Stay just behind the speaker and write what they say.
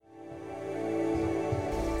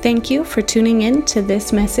Thank you for tuning in to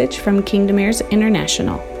this message from Kingdom Heirs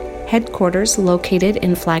International, headquarters located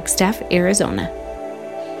in Flagstaff, Arizona.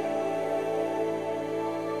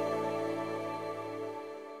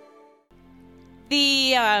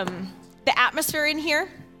 The atmosphere in here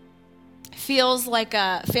feels like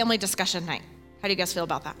a family discussion night. How do you guys feel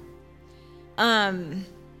about that?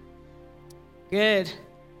 Good.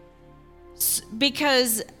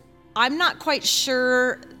 Because I'm not quite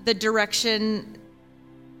sure the direction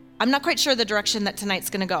that tonight's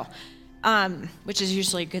going to go, which is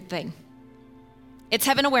usually a good thing. It's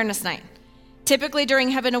Heaven Awareness Night. Typically during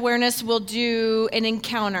Heaven Awareness, we'll do an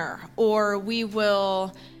encounter, or we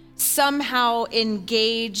will somehow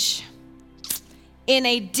engage in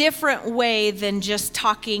a different way than just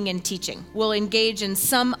talking and teaching. We'll engage in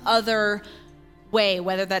some other way,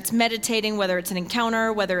 whether that's meditating, whether it's an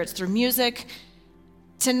encounter, whether it's through music.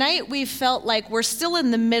 Tonight, we felt like we're still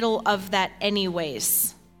in the middle of that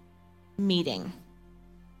anyways meeting,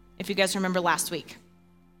 if you guys remember last week.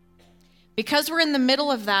 Because we're in the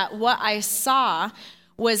middle of that, what I saw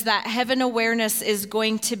was that Heaven Awareness is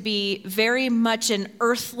going to be very much an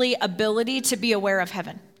earthly ability to be aware of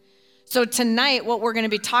heaven. So tonight, what we're going to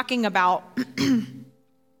be talking about in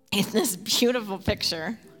this beautiful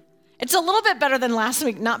picture, it's a little bit better than last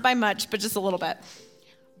week, not by much, but just a little bit.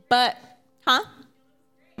 But,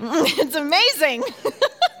 it's amazing.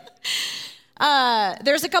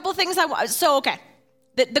 There's a couple things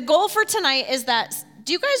the goal for tonight is that,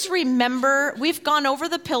 do you guys remember, we've gone over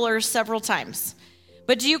the pillars several times,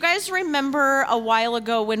 but do you guys remember a while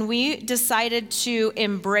ago when we decided to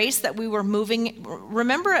embrace that we were moving?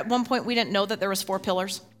 Remember at one point we didn't know that there was 4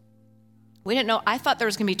 pillars? We didn't know. I thought there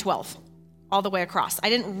was going to be 12 all the way across. I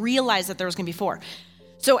didn't realize that there was going to be 4.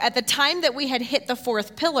 So at the time that we had hit the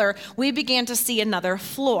 4th pillar, we began to see another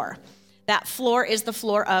floor. That floor is the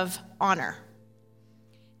floor of honor.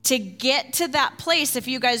 To get to that place, if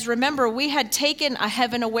you guys remember, we had taken a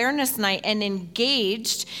Heaven Awareness Night and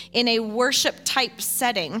engaged in a worship type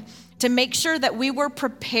setting to make sure that we were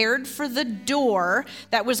prepared for the door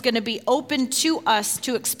that was going to be open to us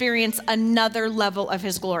to experience another level of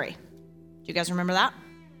His glory. Do you guys remember that?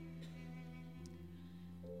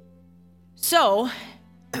 So,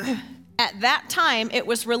 at that time, it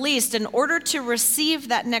was released. In order to receive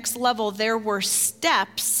that next level, there were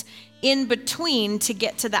steps in between to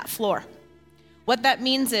get to that floor. What that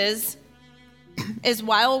means is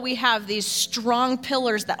while we have these strong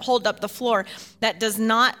pillars that hold up the floor, that does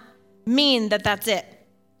not mean that that's it.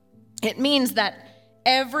 It means that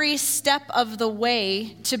every step of the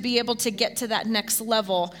way to be able to get to that next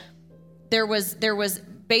level, there was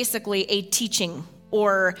basically a teaching.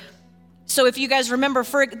 Or so if you guys remember,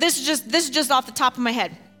 this is just off the top of my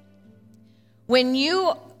head. When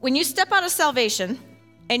you step out of salvation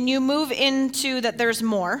and you move into that there's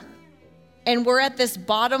more, and we're at this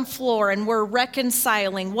bottom floor and we're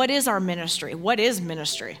reconciling, what is our ministry? What is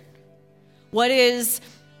ministry? What is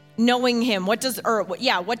knowing Him? What does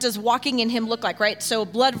walking in Him look like, right? So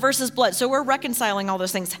blood versus blood. So we're reconciling all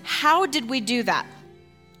those things. How did we do that?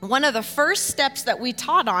 One of the first steps that we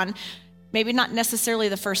taught on, maybe not necessarily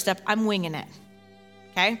the first step, I'm winging it,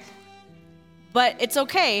 okay? But it's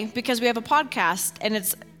okay because we have a podcast and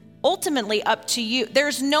it's ultimately up to you.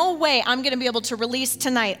 There's no way I'm going to be able to release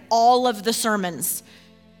tonight all of the sermons.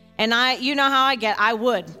 And you know how I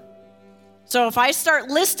would. So if I start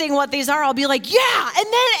listing what these are, I'll be like, yeah,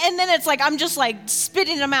 and then it's like I'm just like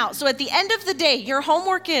spitting them out. So at the end of the day, your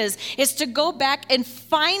homework is to go back and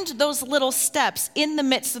find those little steps in the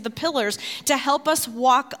midst of the pillars to help us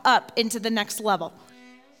walk up into the next level.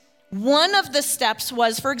 One of the steps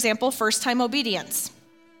was, for example, first-time obedience.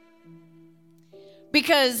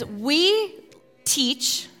 Because we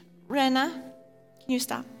teach, Rena, can you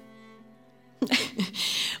stop?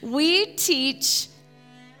 We teach,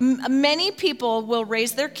 many people will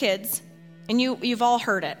raise their kids, and you've all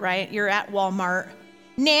heard it, right? You're at Walmart.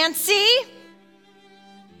 Nancy,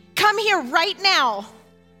 come here right now.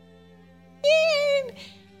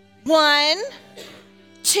 1,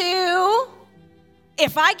 2,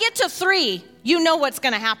 if I get to 3, you know what's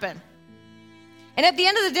going to happen. And at the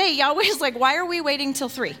end of the day, Yahweh's like, why are we waiting till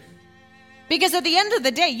 3? Because at the end of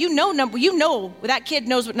the day, you know that kid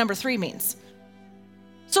knows what number 3 means.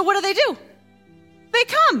 So what do? They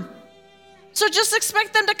come. So just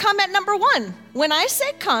expect them to come at number 1. When I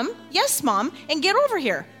say come, yes, Mom, and get over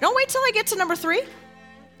here. Don't wait till I get to number 3.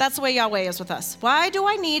 That's the way Yahweh is with us. Why do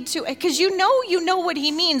I need to? Because you know what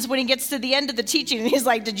He means when He gets to the end of the teaching. And He's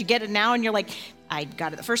like, did you get it now? And you're like, I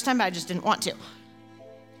got it the first time, but I just didn't want to.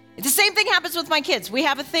 The same thing happens with my kids. We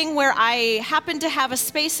have a thing where I happen to have a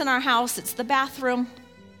space in our house. It's the bathroom.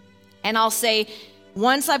 And I'll say,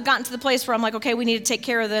 Once I've gotten to the place where I'm like, okay, we need to take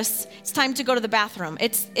care of this, it's time to go to the bathroom.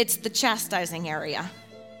 It's the chastising area.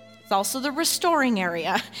 It's also the restoring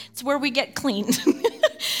area. It's where we get cleaned.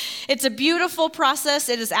 It's a beautiful process.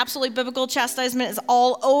 It is absolutely biblical. Chastisement is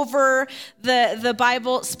all over the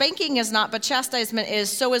Bible. Spanking is not, but chastisement is.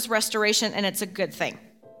 So is restoration, and it's a good thing.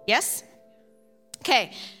 Yes?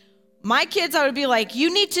 Okay. My kids, I would be like,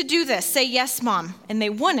 you need to do this. Say yes, Mom. And they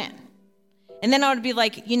wouldn't. And then I would be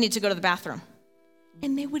like, you need to go to the bathroom.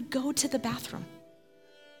 And they would go to the bathroom.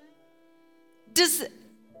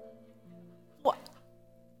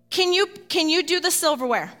 Can you do the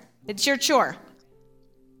silverware? It's your chore.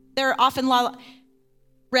 They're often,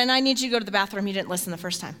 Ren, I need you to go to the bathroom. You didn't listen the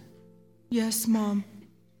first time. Yes, Mom.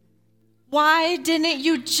 Why didn't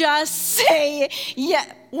you just say,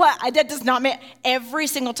 yeah, what? That does not make, every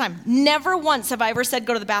single time. Never once have I ever said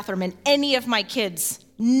go to the bathroom in any of my kids.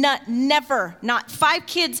 Never, not 5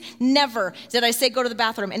 kids, never did I say go to the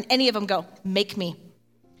bathroom and any of them go, make me.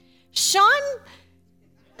 Sean,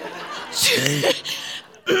 do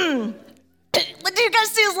you guys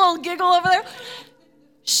see his little giggle over there?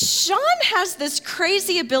 Sean has this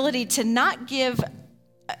crazy ability to not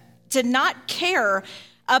care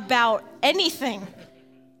about anything.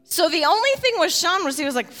 So the only thing with Sean was he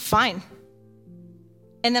was like, fine.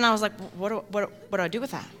 And then I was like, what do I do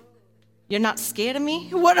with that? You're not scared of me?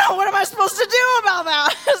 What am I supposed to do about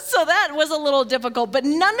that? So that was a little difficult, but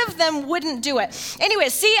none of them wouldn't do it. Anyway,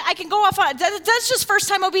 see, I can go off on, that's just first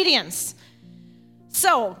time obedience.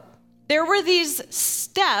 So there were these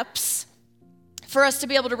steps for us to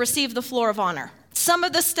be able to receive the floor of honor. Some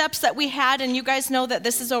of the steps that we had, and you guys know that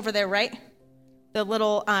this is over there, right? The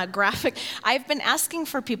little graphic. I've been asking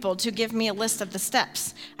for people to give me a list of the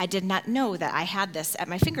steps. I did not know that I had this at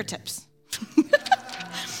my fingertips.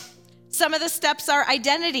 Some of the steps are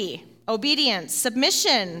identity, obedience,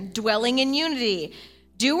 submission, dwelling in unity,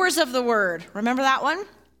 doers of the word. Remember that one?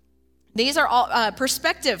 These are all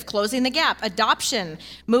perspective, closing the gap, adoption,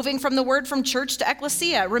 moving from the word from church to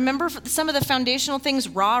ecclesia. Remember some of the foundational things,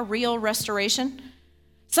 raw, real, restoration?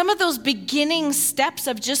 Some of those beginning steps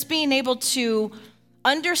of just being able to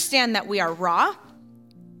understand that we are raw,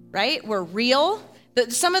 right? We're real.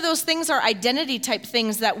 Some of those things are identity type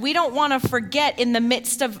things that we don't want to forget in the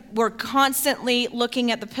midst of, we're constantly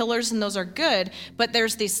looking at the pillars and those are good, but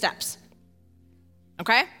there's these steps,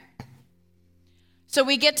 okay? So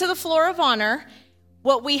we get to the floor of honor.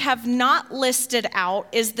 What we have not listed out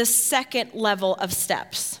is the second level of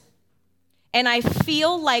steps. And I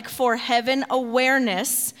feel like for heaven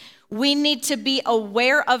awareness, we need to be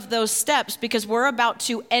aware of those steps because we're about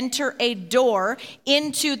to enter a door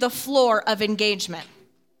into the floor of engagement.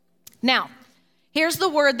 Now, here's the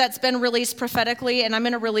word that's been released prophetically, and I'm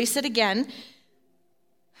going to release it again.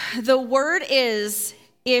 The word is,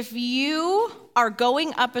 if you are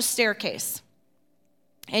going up a staircase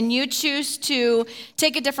and you choose to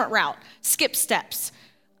take a different route, skip steps,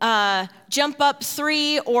 jump up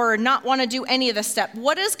 3 or not want to do any of the step.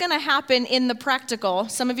 What is going to happen in the practical?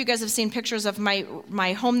 Some of you guys have seen pictures of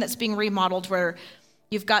my home that's being remodeled where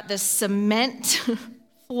you've got this cement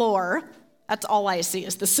floor. That's all I see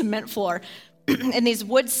is the cement floor and these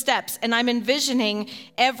wood steps. And I'm envisioning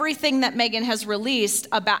everything that Megan has released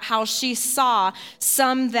about how she saw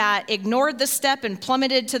some that ignored the step and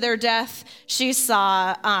plummeted to their death. She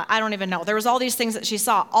saw, I don't even know. There was all these things that she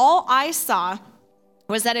saw. All I saw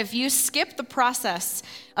was that if you skip the process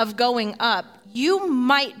of going up, you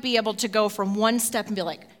might be able to go from one step and be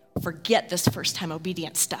like, forget this first time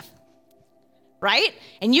obedience stuff, right?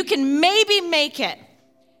 And you can maybe make it.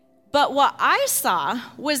 But what I saw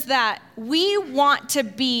was that we want to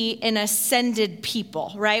be an ascended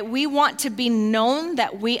people, right? We want to be known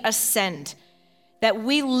that we ascend, that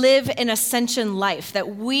we live an ascension life, that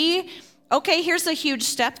okay, here's a huge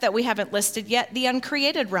step that we haven't listed yet, the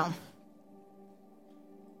uncreated realm.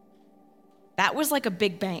 That was like a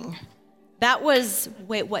big bang. That was,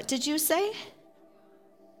 wait, what did you say?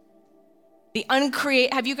 The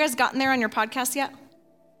uncreate, have you guys gotten there on your podcast yet?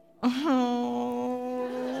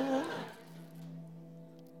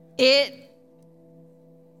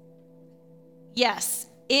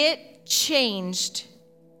 It changed.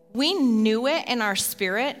 We knew it in our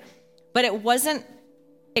spirit, but it wasn't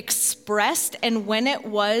expressed. And when it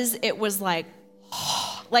was like,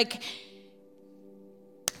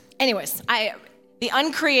 anyways, the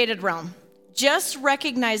uncreated realm, just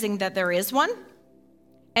recognizing that there is one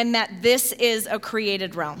and that this is a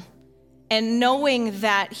created realm. And knowing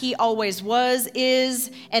that he always was,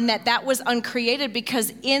 is, and that was uncreated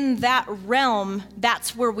because in that realm,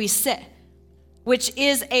 that's where we sit. which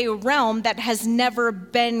is a realm that has never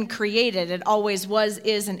been created. It always was,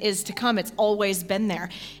 is, and is to come. It's always been there.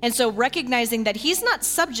 And so recognizing that he's not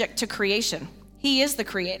subject to creation. He is the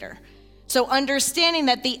creator. So understanding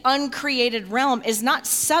that the uncreated realm is not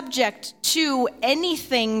subject to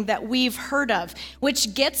anything that we've heard of,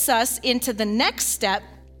 which gets us into the next step.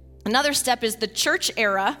 Another step is the church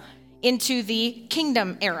era into the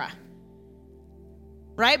kingdom era.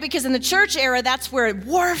 Right? Because in the church era, that's where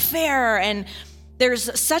warfare and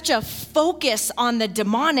there's such a focus on the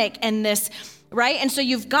demonic and this, right? And so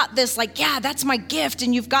you've got this like, yeah, that's my gift.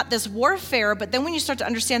 And you've got this warfare. But then when you start to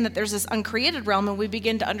understand that there's this uncreated realm and we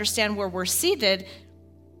begin to understand where we're seated,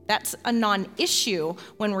 that's a non-issue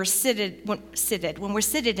when we're seated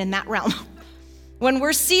in that realm. When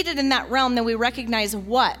we're seated in that realm, then we recognize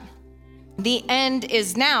what? The end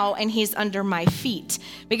is now, and he's under my feet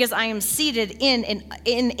because I am seated in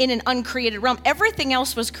an uncreated realm. Everything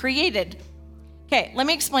else was created. Okay, let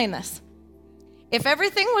me explain this. If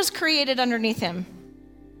everything was created underneath him,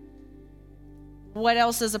 what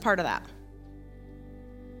else is a part of that?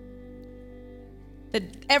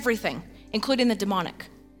 Everything, including the demonic.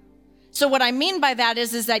 So what I mean by that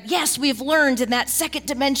is that, yes, we've learned in that second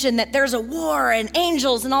dimension that there's a war and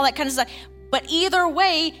angels and all that kind of stuff. But either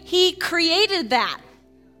way, he created that.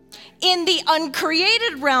 In the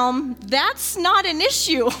uncreated realm, that's not an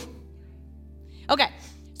issue. Okay,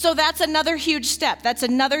 so that's another huge step. That's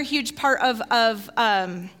another huge part of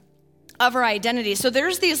our identity. So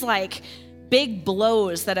there's these like big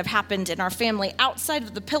blows that have happened in our family outside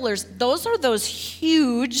of the pillars. Those are those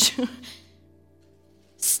huge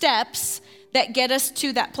steps that get us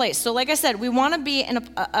to that place. So like I said, we want to be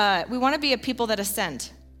a people that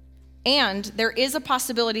ascend. And there is a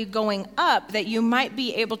possibility going up that you might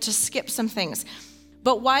be able to skip some things.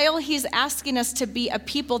 But while he's asking us to be a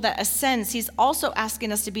people that ascends, he's also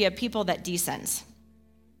asking us to be a people that descends.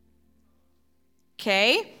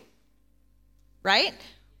 Okay? Right?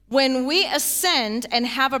 When we ascend and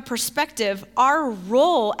have a perspective, our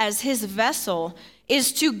role as his vessel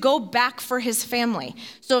is to go back for his family.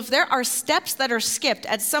 So if there are steps that are skipped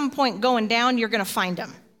at some point going down, you're going to find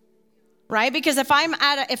them. Right? Because if I'm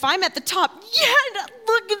at the top, yeah,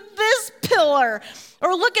 look at this pillar,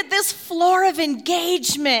 or look at this floor of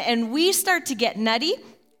engagement, and we start to get nutty,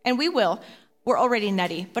 and we will. We're already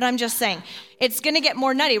nutty, but I'm just saying, it's going to get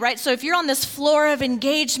more nutty, right? So if you're on this floor of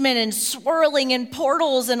engagement and swirling in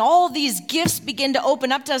portals and all these gifts begin to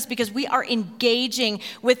open up to us because we are engaging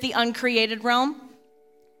with the uncreated realm,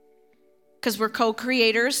 because we're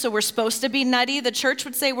co-creators, so we're supposed to be nutty. The church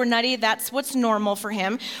would say we're nutty. That's what's normal for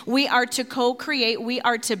him. We are to co-create. We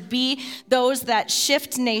are to be those that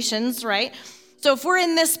shift nations, right? So if we're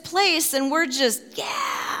in this place and we're just,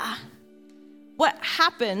 yeah, what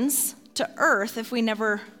happens to earth if we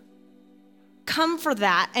never come for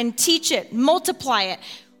that and teach it, multiply it?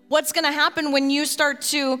 What's going to happen when you start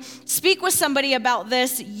to speak with somebody about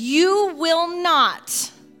this? You will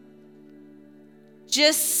not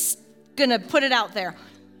just gonna put it out there.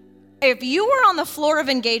 If you were on the floor of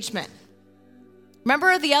engagement,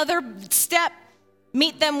 remember the other step,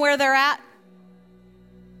 meet them where they're at?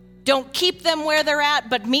 Don't keep them where they're at,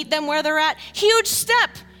 but meet them where they're at. Huge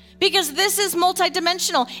step, because this is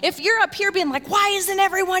multidimensional. If you're up here being like, why isn't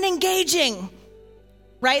everyone engaging?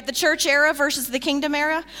 Right? The church era versus the kingdom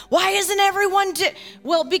era. Why isn't everyone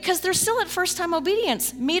well, because they're still at first time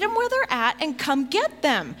obedience. Meet them where they're at and come get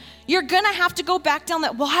them. You're going to have to go back down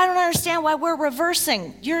that. Well, I don't understand why we're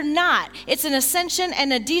reversing. You're not. It's an ascension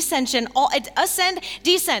and a descension. Ascend,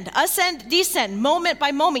 descend, moment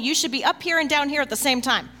by moment. You should be up here and down here at the same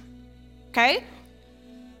time. Okay?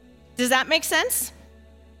 Does that make sense?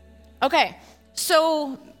 Okay.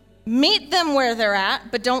 So meet them where they're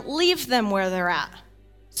at, but don't leave them where they're at.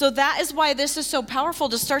 So that is why this is so powerful,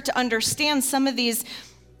 to start to understand some of these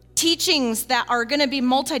teachings that are going to be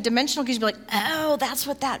multidimensional, because you'll be like, oh, that's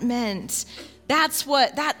what that meant. That's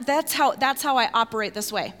how I operate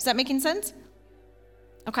this way. Is that making sense?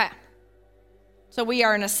 Okay. So we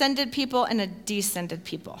are an ascended people and a descended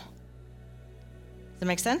people. Does that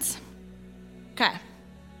make sense? Okay.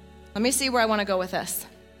 Let me see where I want to go with this.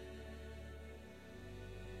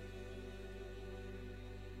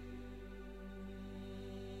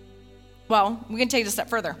 Well, we can take it a step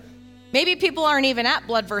further. Maybe people aren't even at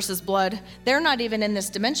blood versus blood. They're not even in this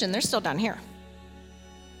dimension. They're still down here.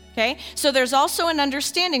 Okay? So there's also an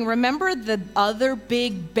understanding. Remember the other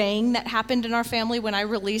big bang that happened in our family when I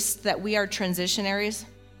released that we are transitionaries?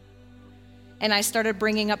 And I started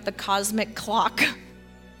bringing up the cosmic clock.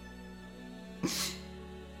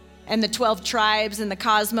 and the 12 tribes and the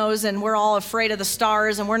cosmos, and we're all afraid of the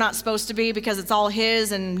stars, and we're not supposed to be because it's all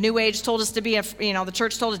his, and New Age told us to be, the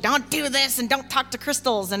church told us, don't do this and don't talk to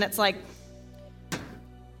crystals, and it's like,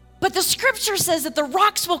 but the scripture says that the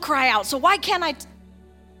rocks will cry out, so why can't I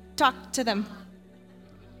talk to them?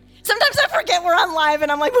 Sometimes I forget we're on live,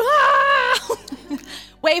 and I'm like, ah!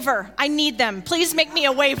 Waiver, I need them. Please make me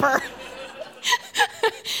a waiver.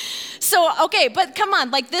 So, okay, but come on,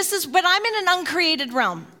 but I'm in an uncreated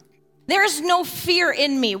realm. There's no fear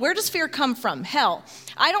in me. Where does fear come from? Hell.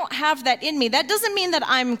 I don't have that in me. That doesn't mean that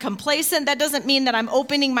I'm complacent. That doesn't mean that I'm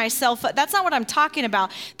opening myself up. That's not what I'm talking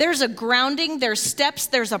about. There's a grounding, there's steps,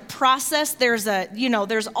 there's a process, there's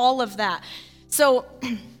all of that. So,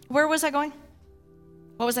 where was I going?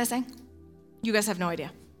 What was I saying? You guys have no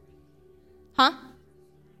idea. Huh?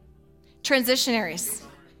 Transitionaries.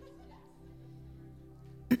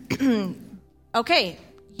 Okay,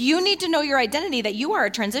 you need to know your identity, that you are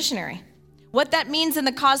a transitionary. What that means in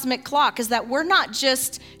the cosmic clock is that we're not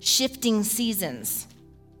just shifting seasons.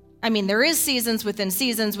 I mean, there is seasons within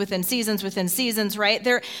seasons within seasons within seasons, right?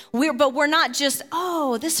 But we're not just,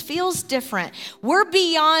 this feels different. We're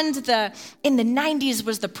beyond in the 90s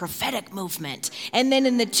was the prophetic movement. And then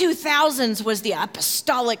in the 2000s was the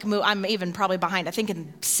apostolic movement. I'm even probably behind. I think in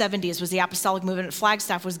the 70s was the apostolic movement. And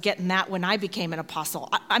Flagstaff was getting that when I became an apostle.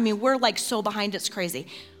 I mean, we're like so behind, it's crazy.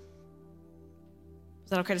 Is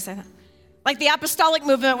that okay to say that? Like the apostolic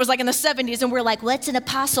movement was like in the 70s, and we're like, what's an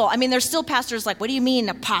apostle? I mean, there's still pastors like, what do you mean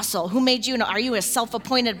apostle? Who made you? Are you a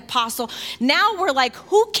self-appointed apostle? Now we're like,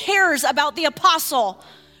 who cares about the apostle,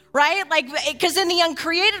 right? Like, because in the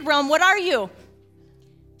uncreated realm, what are you?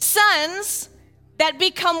 Sons that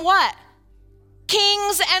become what?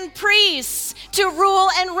 Kings and priests to rule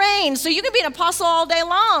and reign. So you can be an apostle all day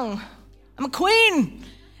long. I'm a queen.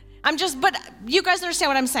 But you guys understand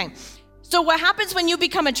what I'm saying. So what happens when you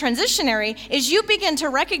become a transitionary is you begin to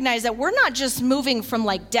recognize that we're not just moving from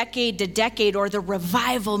like decade to decade or the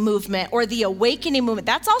revival movement or the awakening movement.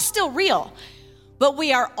 That's all still real. But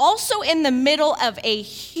we are also in the middle of a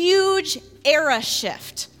huge era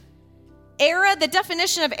shift. Era, the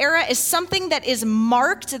definition of era is something that is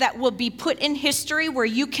marked, that will be put in history where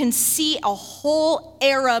you can see a whole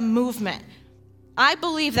era movement. I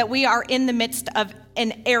believe that we are in the midst of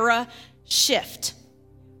an era shift.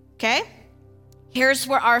 Okay? Here's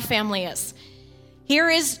where our family is. Here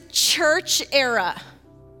is church era.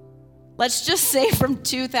 Let's just say from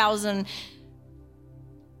 300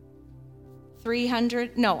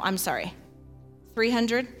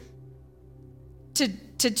 to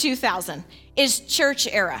 2000 is church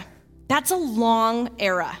era. That's a long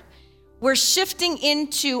era. We're shifting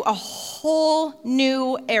into a whole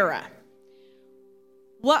new era.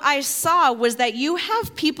 What I saw was that you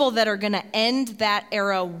have people that are going to end that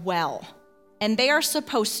era well, and they are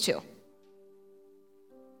supposed to.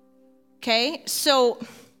 Okay, so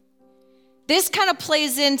this kind of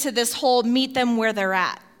plays into this whole meet them where they're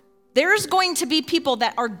at. There's going to be people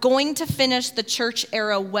that are going to finish the church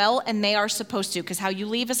era well, and they are supposed to, because how you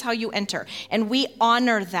leave is how you enter, and we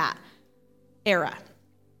honor that era.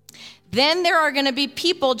 Then there are going to be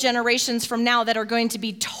people generations from now that are going to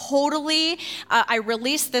be totally, I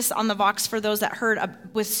released this on the Vox for those that heard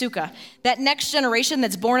with Sukkah, that next generation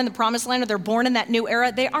that's born in the promised land, or they're born in that new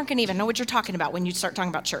era, they aren't going to even know what you're talking about when you start talking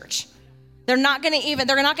about church. They're not going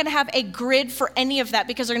to have a grid for any of that,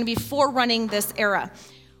 because they're going to be forerunning this era.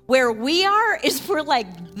 Where we are is we're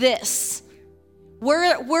like this.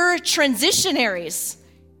 We're transitionaries.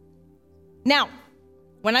 Now,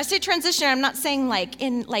 when I say transition, I'm not saying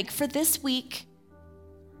like for this week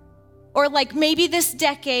or like maybe this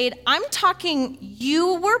decade. I'm talking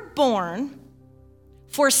you were born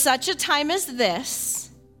for such a time as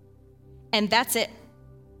this, and that's it.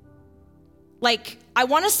 Like, I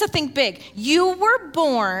want us to think big. You were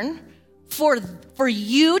born for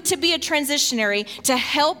you to be a transitionary, to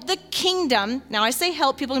help the kingdom. Now, I say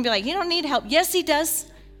help, people can be like, you don't need help. Yes, he does.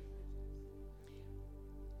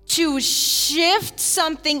 To shift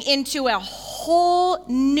something into a whole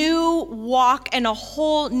new walk and a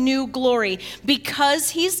whole new glory, because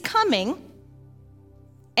he's coming,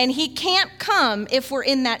 and he can't come if we're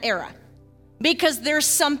in that era, because there's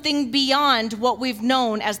something beyond what we've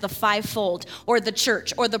known as the fivefold or the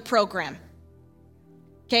church or the program.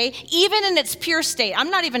 Okay, even in its pure state. I'm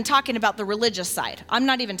not even talking about the religious side. I'm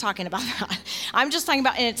not even talking about that. I'm just talking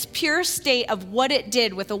about in its pure state of what it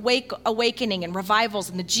did with awakening and revivals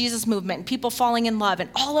and the Jesus movement and people falling in love and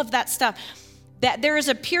all of that stuff. That there is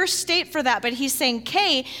a pure state for that, but he's saying,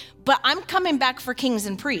 okay, but I'm coming back for kings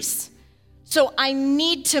and priests. So I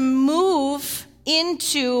need to move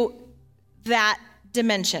into that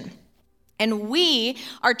dimension. And we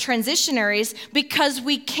are transitionaries because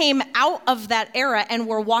we came out of that era and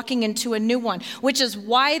we're walking into a new one, which is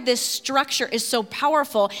why this structure is so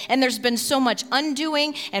powerful. And there's been so much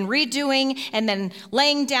undoing and redoing and then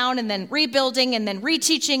laying down and then rebuilding and then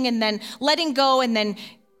reteaching and then letting go and then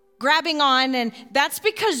grabbing on. And that's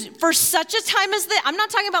because for such a time as this, I'm not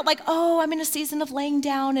talking about like, oh, I'm in a season of laying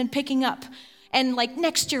down and picking up and like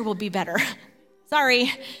next year will be better.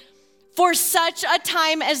 Sorry. For such a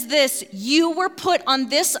time as this, you were put on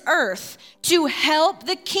this earth to help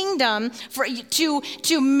the kingdom,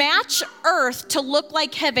 to match earth to look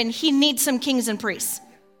like heaven. He needs some kings and priests.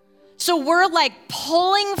 So we're like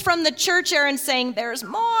pulling from the church era and saying, there's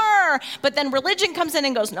more. But then religion comes in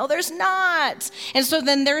and goes, no, there's not. And so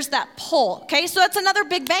then there's that pull, okay? So that's another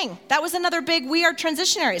big bang. That was another big, we are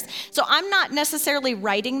transitionaries. So I'm not necessarily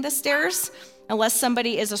writing the stairs unless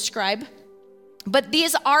somebody is a scribe. But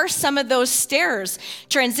these are some of those stairs,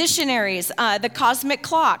 transitionaries, the cosmic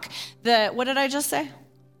clock, what did I just say?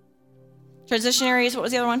 Transitionaries, what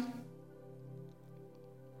was the other one?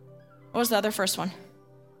 What was the other first one?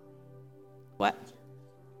 What?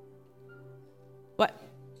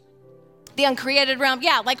 The uncreated realm.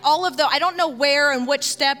 Yeah, like all of I don't know where and which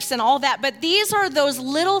steps and all that, but these are those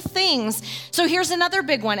little things. So here's another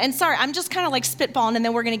big one. And sorry, I'm just kind of like spitballing and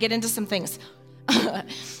then we're going to get into some things.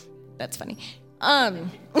 That's funny. I'm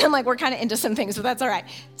like, we're kind of into some things, but that's all right.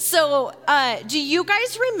 So, do you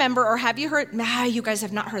guys remember, or have you heard, you guys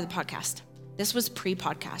have not heard the podcast. This was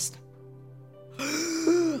pre-podcast.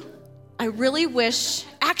 I really wish,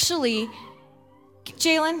 actually,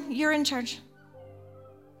 Jalen, you're in charge.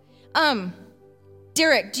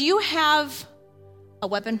 Derek, do you have a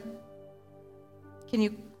weapon? Can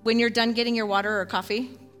you, when you're done getting your water or coffee?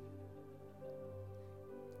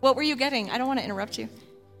 What were you getting? I don't want to interrupt you.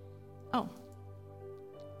 Oh.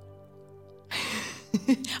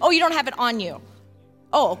 Oh, you don't have it on you.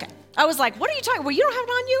 Oh, okay. I was like, what are you talking about? Well, you don't have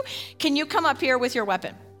it on you? Can you come up here with your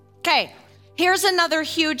weapon? Okay. Here's another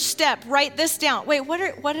huge step. Write this down. Wait,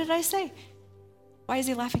 what did I say? Why is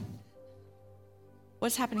he laughing?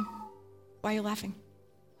 What's happening? Why are you laughing?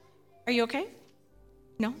 Are you okay?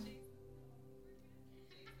 No?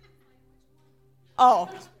 Oh,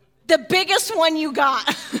 the biggest one you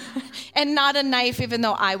got. And not a knife, even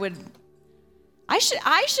though I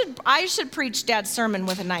should preach Dad's sermon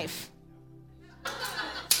with a knife.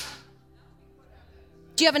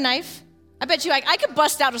 Do you have a knife? I bet you I could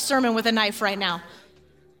bust out a sermon with a knife right now.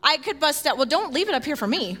 I could bust out, well, don't leave it up here for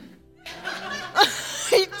me.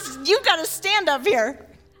 You got to stand up here.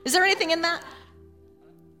 Is there anything in that?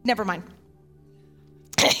 Never mind.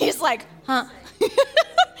 He's like, huh?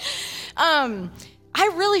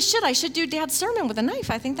 I should do Dad's sermon with a knife.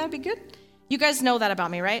 I think that'd be good. You guys know that about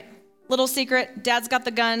me, right? Little secret, Dad's got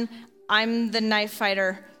the gun. I'm the knife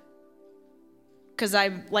fighter because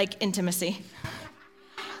I like intimacy.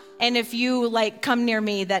 And if you like come near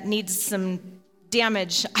me that needs some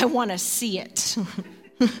damage, I want to see it.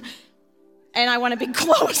 And I want to be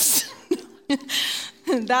close.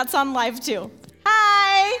 That's on live too.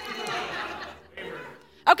 Hi.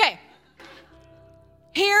 Okay.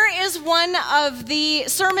 Here is one of the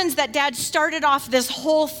sermons that Dad started off this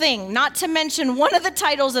whole thing. Not to mention one of the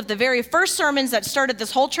titles of the very first sermons that started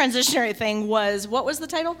this whole transitionary thing was, what was the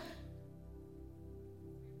title?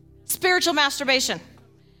 Spiritual masturbation.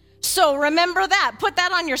 So remember that. Put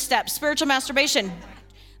that on your steps, spiritual masturbation.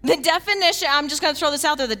 The definition, I'm just going to throw this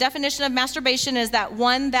out there. The definition of masturbation is that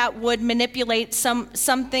one that would manipulate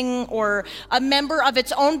something or a member of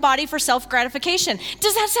its own body for self-gratification.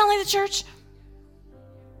 Does that sound like the church?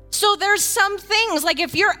 So there's some things, like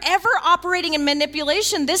if you're ever operating in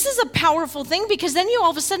manipulation, this is a powerful thing because then you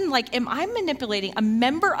all of a sudden like, am I manipulating a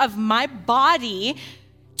member of my body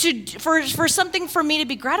for something for me to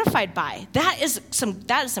be gratified by? That is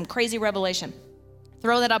some crazy revelation.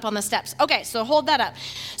 Throw that up on the steps. Okay, so hold that up.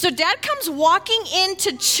 So Dad comes walking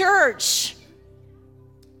into church.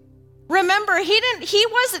 Remember,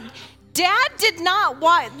 Dad did not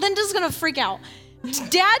walk, Linda's gonna freak out.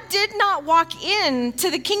 Dad did not walk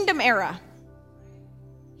into the kingdom era.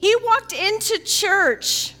 He walked into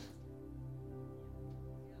church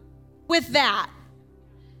with that.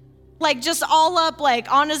 Like just all up,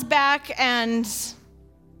 like on his back and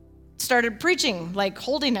started preaching, like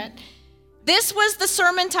holding it. This was the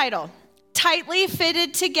sermon title, tightly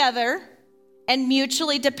fitted together and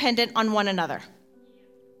mutually dependent on one another.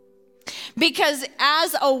 Because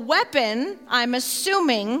as a weapon, I'm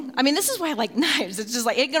assuming, this is why I like knives. It's just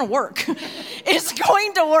like, it's going to work. It's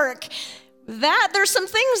going to work. There's some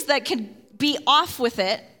things that could be off with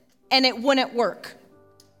it and it wouldn't work,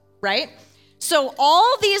 right? So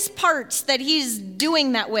all these parts that he's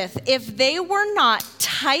doing that with, if they were not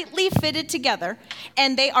tightly fitted together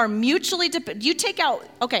and they are mutually dependent, you take out,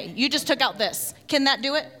 okay, you just took out this. Can that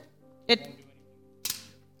do it?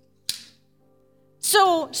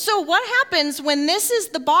 So what happens when this is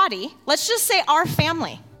the body? Let's just say our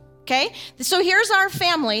family, okay? So here's our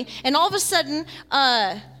family, and all of a sudden,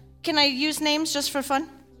 can I use names just for fun?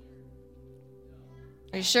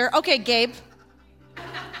 Are you sure? Okay, Gabe.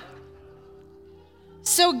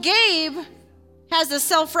 So Gabe has a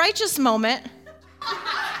self-righteous moment.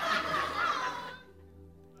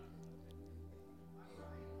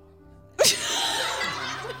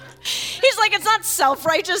 He's like, it's not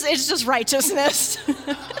self-righteous, it's just righteousness.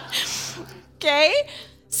 Okay?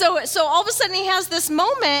 So all of a sudden he has this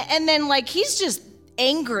moment, and then like he's just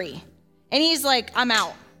angry. And he's like, I'm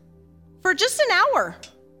out. For just an hour.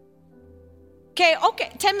 Okay,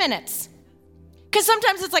 10 minutes. Because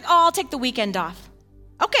sometimes it's like, oh, I'll take the weekend off.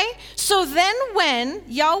 Okay, so then when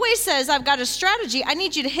Yahweh says, I've got a strategy, I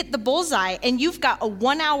need you to hit the bullseye, and you've got a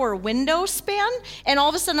 1 hour window span, and all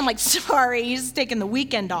of a sudden I'm like, sorry, he's taking the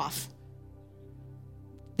weekend off.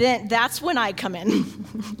 Then that's when I come in.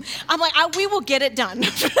 I'm like, we will get it done.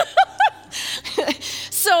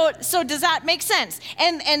 So does that make sense?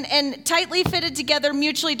 And tightly fitted together,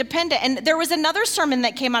 mutually dependent. And there was another sermon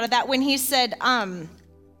that came out of that when he said,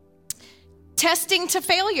 testing to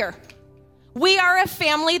failure. We are a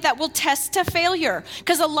family that will test to failure.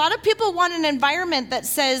 Because a lot of people want an environment that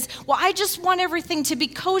says, well, I just want everything to be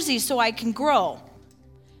cozy so I can grow.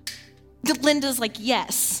 Linda's like,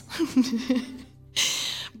 yes.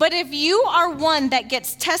 But if you are one that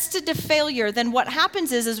gets tested to failure, then what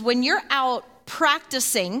happens is when you're out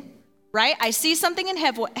practicing, right? I see something in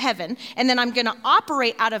heaven, and then I'm going to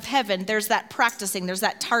operate out of heaven. There's that practicing. There's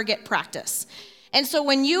that target practice. And so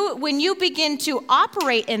when you begin to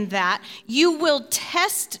operate in that, you will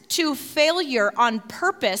test to failure on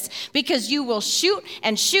purpose, because you will shoot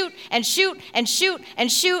and shoot and shoot and shoot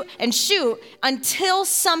and shoot and shoot until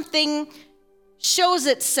something shows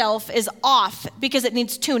itself is off because it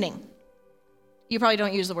needs tuning. You probably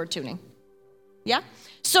don't use the word tuning. Yeah?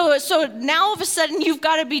 So now all of a sudden you've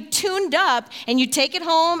got to be tuned up, and you take it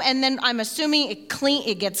home, and then I'm assuming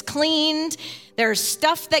it gets cleaned. There's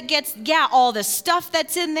stuff that all the stuff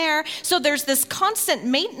that's in there. So there's this constant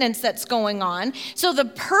maintenance that's going on. So the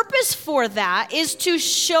purpose for that is to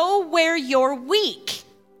show where you're weak.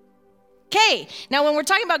 Okay, now when we're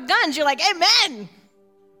talking about guns, you're like, amen.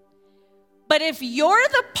 But if you're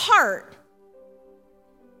the part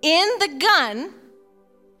in the gun,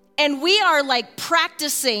 and we are like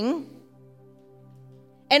practicing,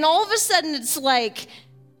 and all of a sudden it's like,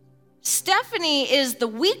 Stephanie is the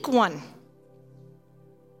weak one.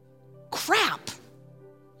 Crap.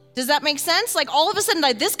 Does that make sense? Like all of a sudden,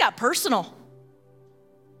 like, this got personal.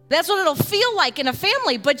 That's what it'll feel like in a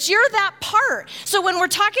family, but you're that part. So when we're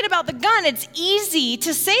talking about the gun, it's easy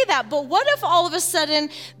to say that, but what if all of a sudden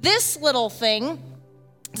this little thing,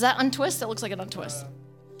 does that untwist? It looks like it untwists.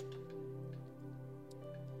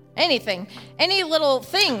 Anything, any little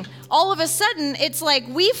thing, all of a sudden it's like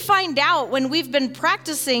we find out when we've been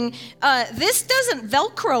practicing, this doesn't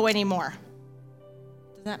Velcro anymore.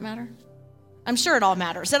 Does that matter? I'm sure it all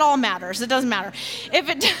matters. It all matters. It doesn't matter. If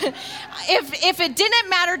it didn't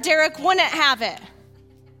matter, Derek wouldn't have it.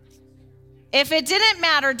 If it didn't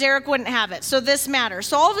matter, Derek wouldn't have it. So this matters.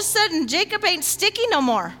 So all of a sudden, Jacob ain't sticky no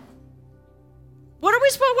more. What are we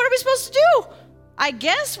supposed to do? I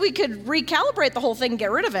guess we could recalibrate the whole thing and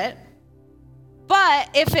get rid of it. But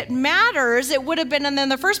if it matters, it would have been in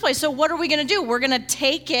the first place. So what are we going to do? We're going to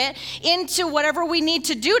take it into whatever we need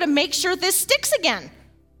to do to make sure this sticks again.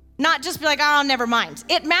 Not just be like, oh, never mind.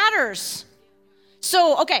 It matters.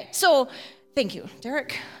 So thank you,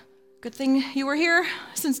 Derek. Good thing you were here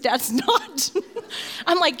since Dad's not.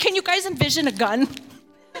 I'm like, can you guys envision a gun?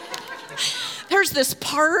 There's this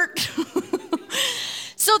part.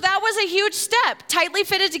 So that was a huge step, tightly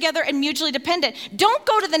fitted together and mutually dependent. Don't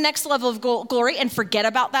go to the next level of glory and forget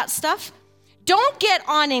about that stuff. Don't get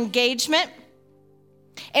on engagement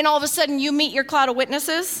and all of a sudden you meet your cloud of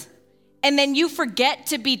witnesses and then you forget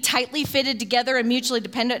to be tightly fitted together and mutually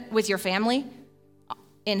dependent with your family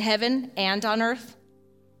in heaven and on earth.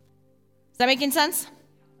 Is that making sense?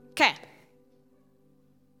 Okay.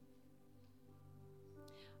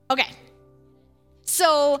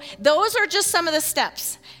 So those are just some of the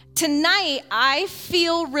steps. Tonight, I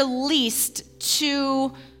feel released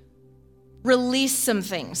to release some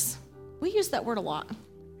things. We use that word a lot.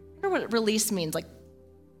 I wonder what release means. Like,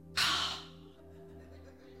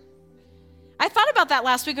 I thought about that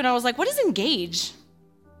last week when I was like, what is engage?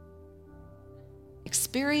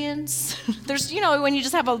 experience. There's, when you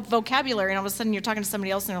just have a vocabulary and all of a sudden you're talking to somebody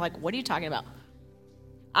else and they're like, what are you talking about?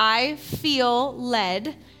 I feel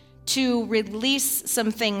led to release some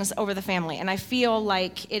things over the family. And I feel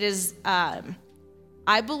like it is,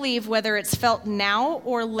 I believe whether it's felt now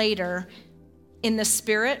or later in the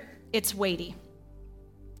spirit, it's weighty.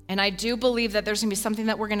 And I do believe that there's gonna be something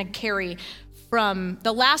that we're gonna carry from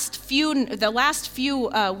the last few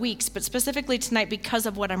weeks, but specifically tonight because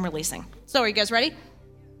of what I'm releasing. So are you guys ready?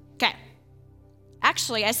 Okay.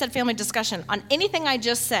 Actually, I said family discussion. On anything I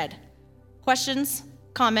just said, questions,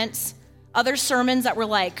 comments, other sermons that were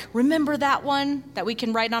like, remember that one that we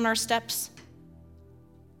can write on our steps?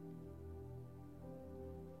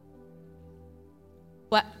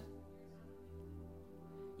 What?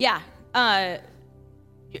 Yeah. I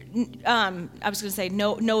was going to say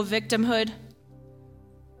no victimhood.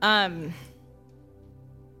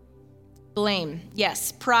 Blame.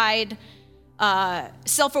 Yes. Pride.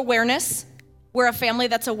 Self-awareness. We're a family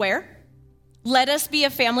that's aware. Let us be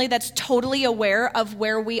a family that's totally aware of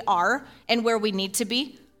where we are and where we need to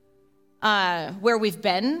be, where we've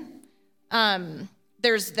been.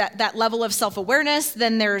 There's that level of self-awareness.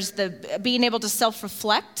 Then there's the being able to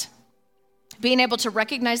self-reflect, being able to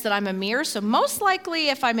recognize that I'm a mirror. So most likely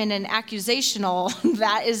if I'm in an accusational,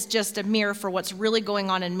 that is just a mirror for what's really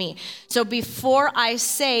going on in me. So before I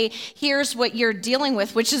say, here's what you're dealing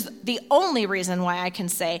with, which is the only reason why I can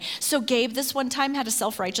say, so Gabe this one time had a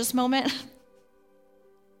self-righteous moment.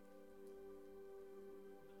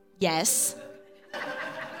 Yes.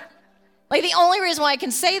 Like the only reason why I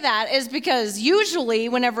can say that is because usually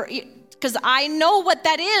because I know what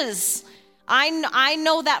that is. I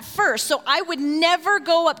know that first. So I would never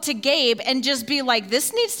go up to Gabe and just be like,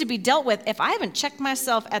 this needs to be dealt with if I haven't checked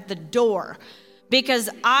myself at the door. Because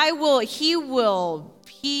he will,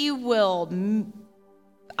 you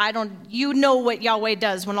know what Yahweh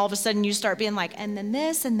does when all of a sudden you start being like, and then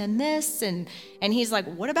this, and he's like,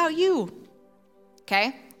 what about you?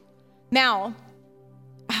 Okay? Now,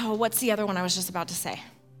 what's the other one I was just about to say?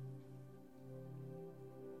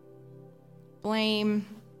 Blame.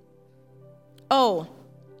 Oh,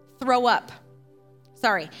 throw up.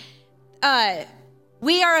 Sorry.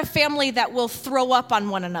 We are a family that will throw up on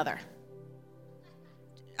one another.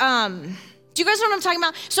 Do you guys know what I'm talking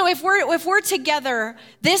about? So if we're together,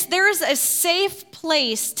 there is a safe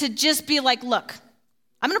place to just be like, look,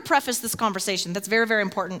 I'm going to preface this conversation. That's very, very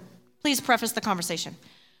important. Please preface the conversation.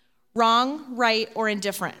 Wrong, right, or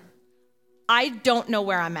indifferent. I don't know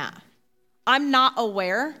where I'm at. I'm not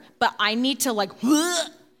aware, but I need to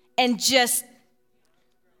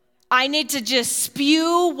I need to just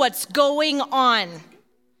spew what's going on.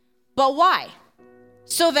 But why?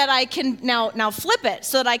 So that I can, now flip it,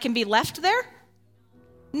 so that I can be left there?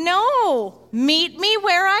 No. Meet me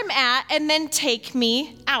where I'm at and then take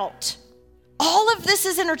me out. All of this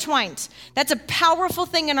is intertwined. That's a powerful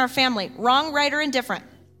thing in our family. Wrong, right, or indifferent.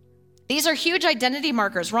 These are huge identity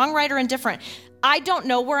markers. Wrong, right, or indifferent. I don't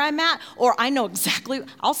know where I'm at, or I know exactly,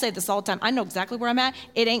 I'll say this all the time, I know exactly where I'm at.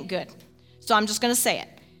 It ain't good. So I'm just going to say it.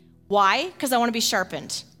 Why? Because I want to be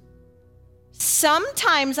sharpened.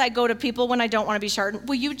 Sometimes I go to people when I don't want to be sharpened.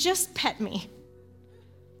 Will you just pet me?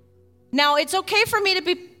 Now, it's okay for me to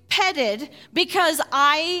be petted because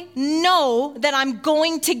I know that I'm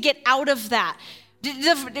going to get out of that.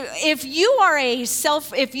 If you are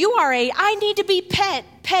I need to be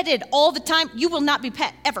petted all the time, you will not be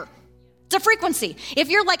pet ever. It's a frequency. If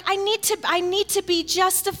you're like, I need to be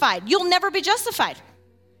justified, you'll never be justified.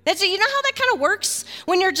 That's it. You know how that kind of works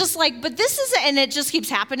when you're just like, but this isn't, and it just keeps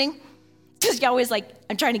happening because you're always like,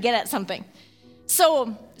 I'm trying to get at something.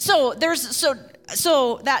 So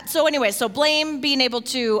blame, being able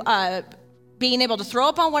to throw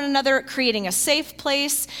up on one another, creating a safe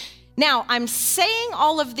place. Now, I'm saying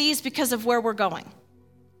all of these because of where we're going.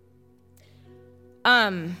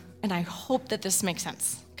 And I hope that this makes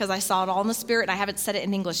sense because I saw it all in the spirit and I haven't said it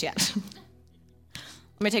in English yet.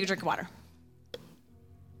 Let me take a drink of water.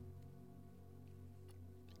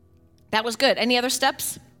 That was good. Any other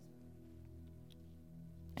steps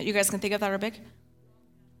that you guys can think of that are big?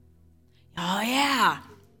 Oh, yeah.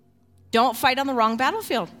 Don't fight on the wrong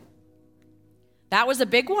battlefield. That was a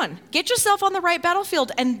big one. Get yourself on the right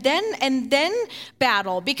battlefield and then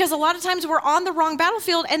battle, because a lot of times we're on the wrong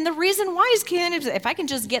battlefield, and the reason why is if I can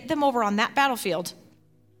just get them over on that battlefield,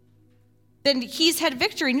 then he's had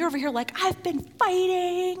victory, and you're over here like, I've been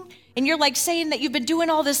fighting, and you're like saying that you've been doing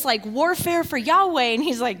all this like warfare for Yahweh, and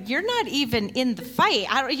he's like, you're not even in the fight.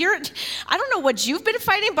 I don't know what you've been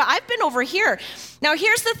fighting, but I've been over here. Now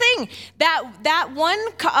here's the thing, that one,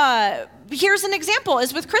 here's an example,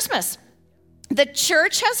 is with Christmas. The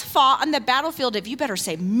church has fought on the battlefield of, you better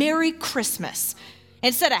say Merry Christmas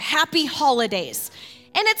instead of Happy Holidays.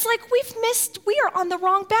 And it's like we are on the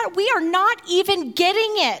wrong battle. We are not even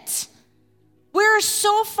getting it. We're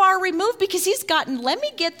so far removed because he's gotten, let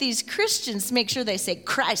me get these Christians to make sure they say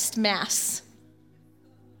Christ Mass.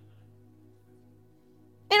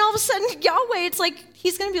 And all of a sudden, Yahweh, it's like,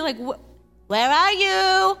 he's going to be like, where are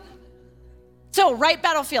you? So, right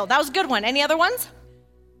battlefield. That was a good one. Any other ones?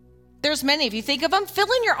 There's many. If you think of them,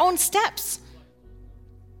 fill in your own steps.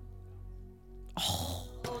 Oh.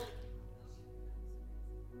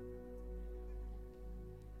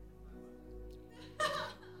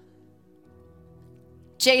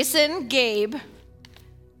 Jason, Gabe,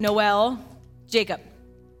 Noel, Jacob.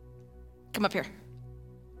 Come up here.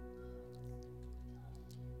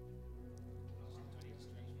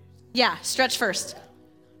 Yeah, stretch first.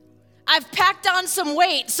 I've packed on some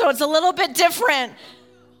weight, so it's a little bit different.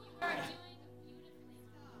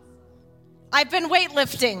 I've been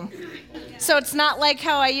weightlifting, so it's not like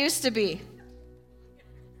how I used to be.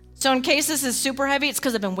 So in case this is super heavy, it's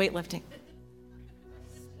because I've been weightlifting.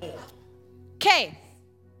 Okay.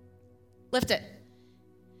 Lift it.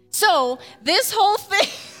 So this whole thing,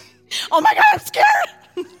 oh my God, I'm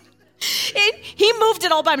scared. He moved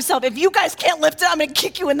it all by himself. If you guys can't lift it, I'm going to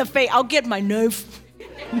kick you in the face. I'll get my knife.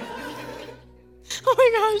 Oh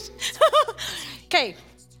my gosh. Okay,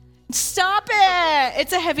 stop it.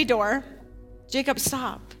 It's a heavy door. Jacob,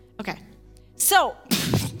 stop. Okay, so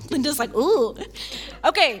Linda's like, ooh.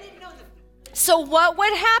 Okay, so what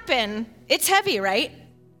would happen? It's heavy, right?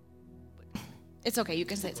 It's okay, you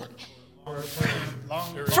can say it's heavy.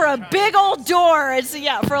 For a big old door, it's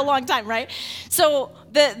for a long time, right? So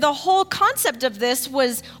the whole concept of this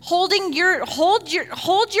was hold your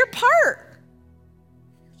part.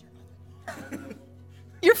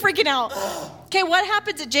 You're freaking out. Okay, what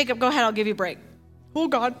happens at Jacob? Go ahead, I'll give you a break. Oh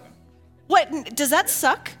God. What, does that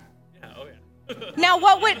suck? Yeah, oh yeah. Now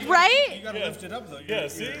what would, right? You gotta lift it up though. Yeah,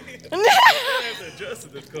 see? You have to adjust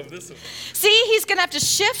it to come this way. See, he's gonna have to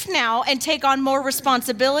shift now and take on more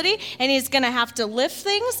responsibility, and he's gonna have to lift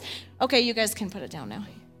things. Okay, you guys can put it down now.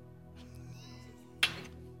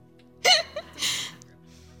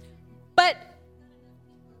 But,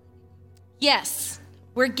 yes,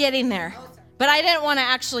 we're getting there. But I didn't want to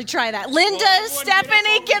actually try that. Linda,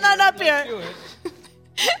 Stephanie, get on up here.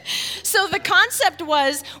 So the concept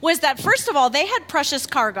was that, first of all, they had precious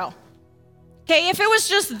cargo. Okay, if it was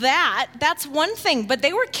just that's one thing, but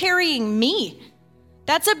they were carrying me.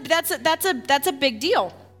 That's a big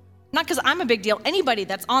deal. Not because I'm a big deal. Anybody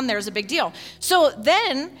that's on there is a big deal. So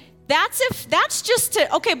then that's just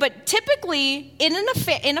to, okay, but typically in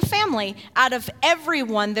a family, out of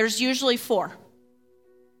everyone, there's usually 4.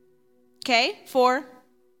 Okay, 4,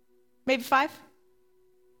 maybe 5.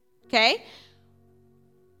 Okay.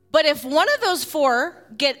 But if one of those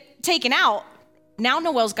 4 get taken out, now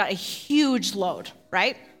Noel's got a huge load,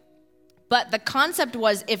 right? But the concept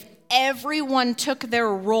was if everyone took their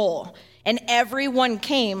role and everyone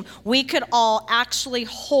came, we could all actually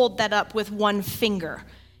hold that up with one finger,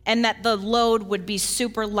 and that the load would be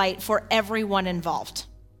super light for everyone involved.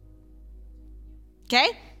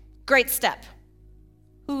 Okay? Great step.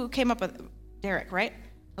 Who came up with Derek, right?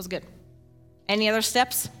 That was good. Any other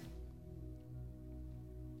steps?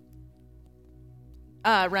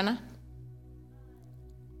 Rena?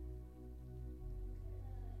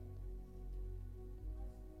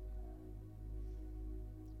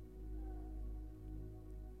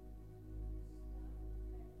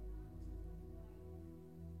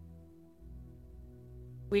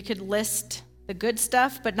 We could list the good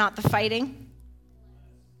stuff, but not the fighting.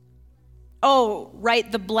 Oh,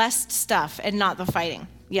 right, the blessed stuff and not the fighting.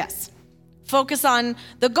 Yes. Focus on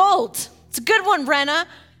the gold. It's a good one, Rena.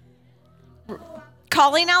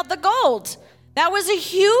 Calling out the gold. That was a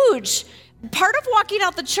huge part of walking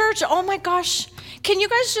out the church. Oh my gosh. Can you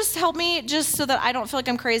guys just help me just so that I don't feel like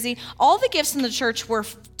I'm crazy? All the gifts in the church were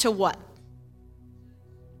to what?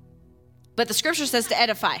 But the scripture says to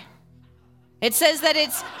edify. It says that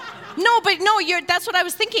it's, that's what I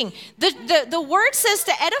was thinking. The word says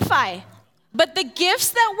to edify. But the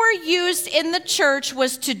gifts that were used in the church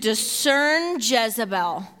was to discern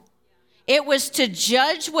Jezebel. It was to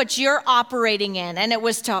judge what you're operating in. And it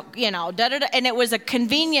was to, and it was a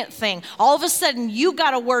convenient thing. All of a sudden, you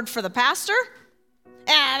got a word for the pastor?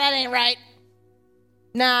 That ain't right.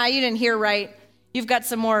 Nah, you didn't hear right. You've got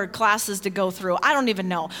some more classes to go through. I don't even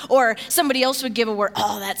know. Or somebody else would give a word.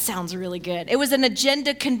 Oh, that sounds really good. It was an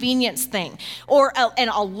agenda convenience thing. And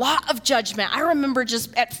a lot of judgment. I remember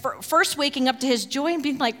just at first waking up to his joy and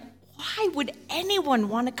being like, why would anyone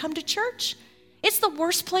want to come to church? It's the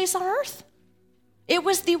worst place on earth. It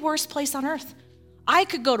was the worst place on earth. I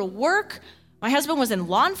could go to work. My husband was in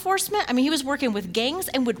law enforcement. I mean, he was working with gangs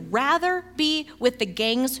and would rather be with the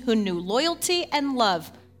gangs who knew loyalty and love.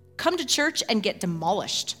 Come to church and get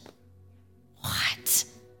demolished. What?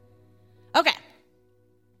 Okay.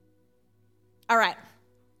 All right.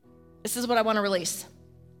 This is what I want to release.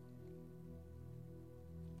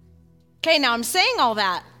 Okay, now I'm saying all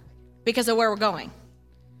that because of where we're going.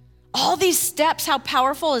 All these steps, how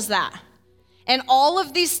powerful is that? And all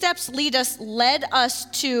of these steps led us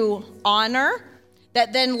to honor,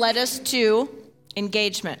 that then led us to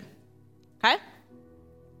engagement. Okay?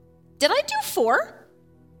 Did I do 4?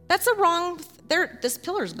 That's a wrong, this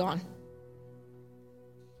pillar's gone.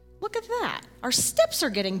 Look at that. Our steps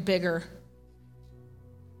are getting bigger.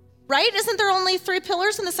 Right? Isn't there only 3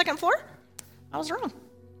 pillars in the second floor? I was wrong.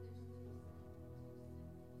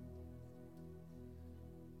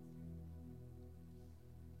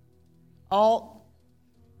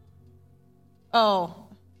 Oh,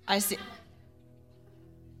 I see.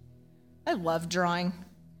 I love drawing.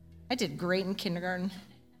 I did great in kindergarten.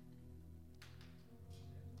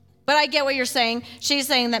 But I get what you're saying. She's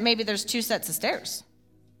saying that maybe there's 2 sets of stairs.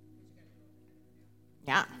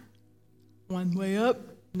 Yeah. One way up,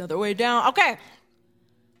 another way down. Okay.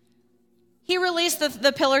 He released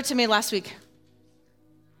the pillar to me last week.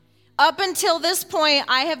 Up until this point,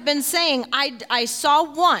 I have been saying I saw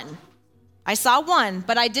one. I saw one,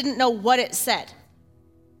 but I didn't know what it said.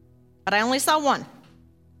 But I only saw one. I'm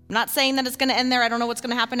not saying that it's going to end there. I don't know what's going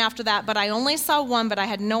to happen after that, but I only saw one, but I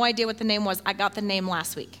had no idea what the name was. I got the name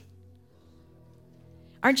last week.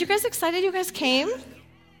 Aren't you guys excited you guys came?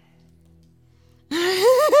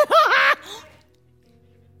 I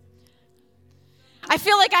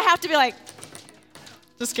feel like I have to be like,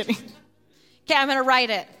 just kidding. Okay, I'm going to write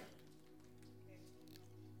it.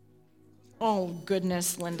 Oh,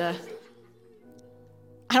 goodness, Linda.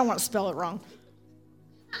 I don't want to spell it wrong.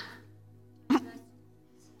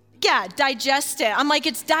 Yeah, digest it. I'm like,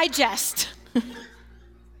 it's digest.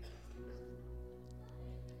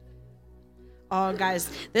 Oh, guys,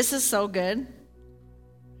 this is so good.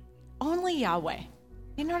 Only Yahweh.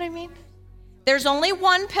 You know what I mean? There's only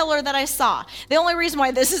one pillar that I saw. The only reason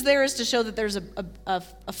why this is there is to show that there's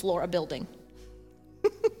a floor, a building.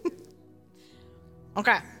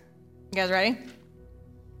 Okay. You guys ready?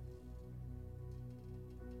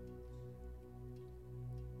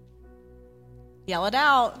 Yell it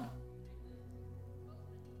out.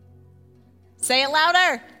 Say it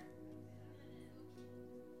louder.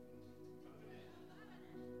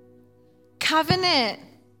 Covenant.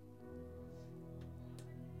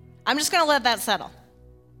 I'm just going to let that settle.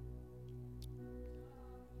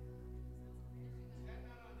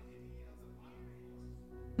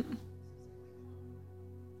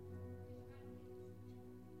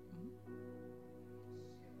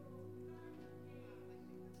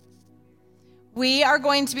 We are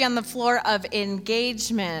going to be on the floor of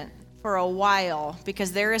engagement for a while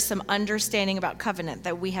because there is some understanding about covenant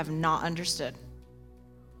that we have not understood.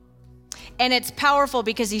 And it's powerful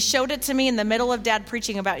because he showed it to me in the middle of Dad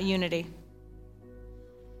preaching about unity.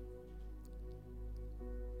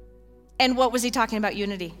 And what was he talking about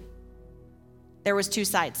unity? There was 2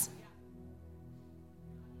 sides.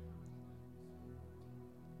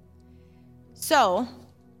 So,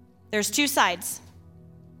 there's 2 sides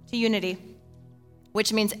to unity,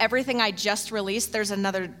 which means everything I just released, there's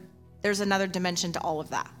another dimension to all of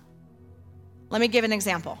that. Let me give an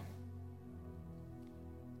example.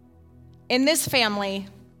 In this family,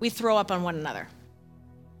 we throw up on one another.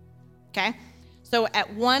 Okay? So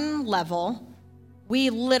at one level, we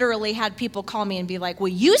literally had people call me and be like, well,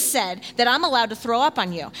 you said that I'm allowed to throw up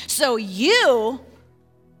on you. So you...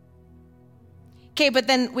 Okay, but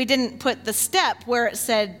then we didn't put the step where it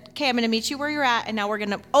said, okay, I'm going to meet you where you're at, and now we're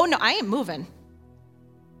going to... Oh, no, I ain't moving.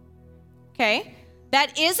 Okay?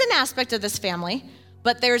 That is an aspect of this family,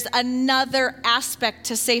 but there's another aspect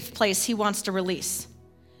to Safe Place he wants to release.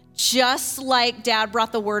 Just like Dad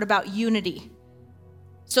brought the word about unity.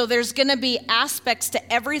 So there's going to be aspects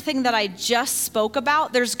to everything that I just spoke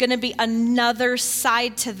about. There's going to be another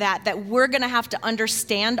side to that we're going to have to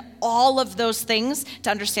understand all of those things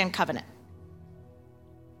to understand covenant.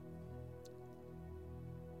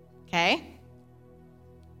 Okay?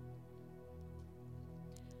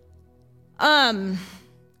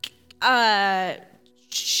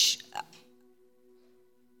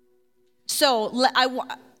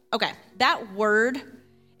 Okay, that word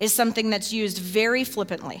is something that's used very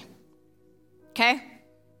flippantly. Okay?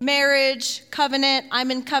 Marriage, covenant,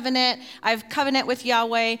 I'm in covenant, I have covenant with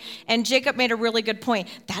Yahweh, and Jacob made a really good point.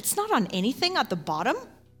 That's not on anything at the bottom.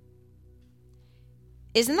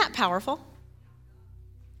 Isn't that powerful?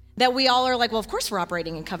 that we all are like, well, of course we're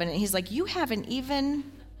operating in covenant. He's like, you haven't even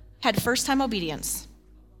had first-time obedience.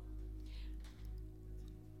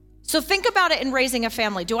 So think about it in raising a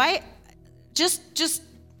family. Do I, just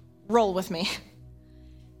roll with me,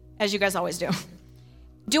 as you guys always do.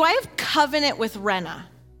 Do I have covenant with Rena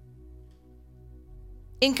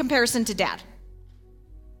in comparison to dad?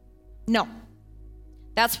 No.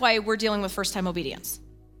 That's why we're dealing with first-time obedience.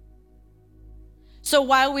 So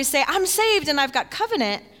while we say, I'm saved and I've got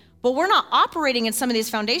covenant, but we're not operating in some of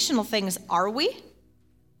these foundational things, are we?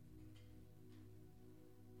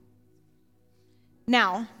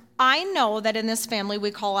 Now, I know that in this family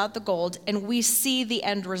we call out the gold and we see the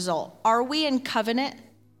end result. Are we in covenant?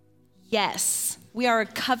 Yes, we are a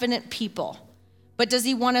covenant people. But does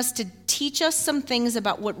he want us to teach us some things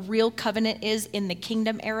about what real covenant is in the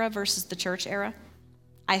kingdom era versus the church era?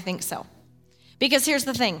 I think so. Because here's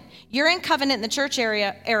the thing. You're in covenant in the church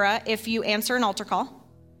era if you answer an altar call,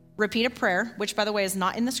 repeat a prayer, which, by the way, is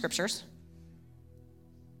not in the scriptures.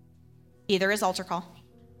 Either is altar call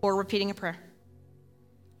or repeating a prayer.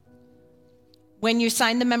 When you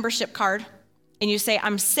sign the membership card and you say,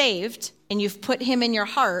 I'm saved, and you've put him in your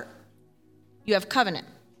heart, you have covenant.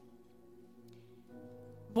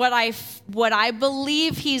 What I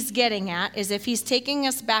believe he's getting at is if he's taking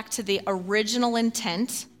us back to the original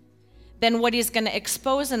intent, then what he's going to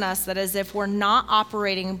expose in us that is if we're not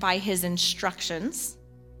operating by his instructions,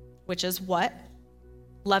 which is what?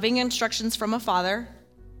 Loving instructions from a father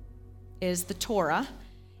is the Torah.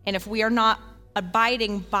 And if we are not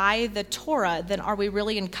abiding by the Torah, then are we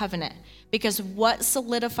really in covenant? Because what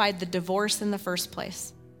solidified the divorce in the first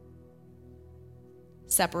place?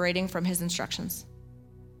 Separating from his instructions.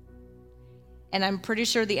 And I'm pretty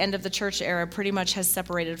sure the end of the church era pretty much has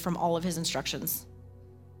separated from all of his instructions,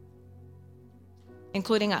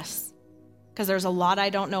 including us, because there's a lot I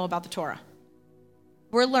don't know about the Torah.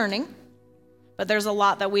 We're learning, but there's a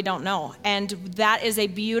lot that we don't know. And that is a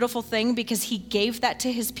beautiful thing because he gave that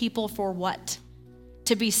to his people for what?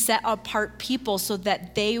 To be set apart people so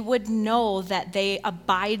that they would know that they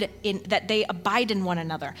abide in one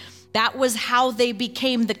another. That was how they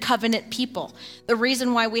became the covenant people. The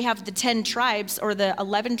reason why we have the 10 tribes or the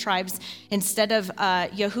 11 tribes instead of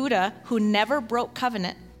Yehuda, who never broke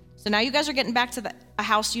covenant. So now you guys are getting back to a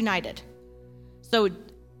house united. So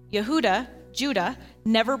Yehuda, Judah,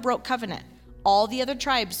 never broke covenant. All the other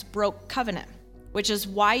tribes broke covenant, which is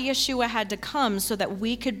why Yeshua had to come so that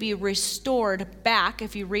we could be restored back.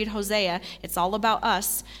 If you read Hosea, it's all about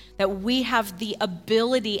us, that we have the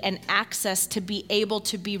ability and access to be able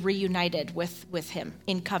to be reunited with him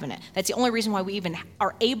in covenant. That's the only reason why we even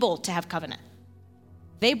are able to have covenant.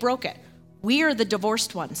 They broke it. We are the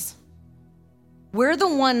divorced ones. We're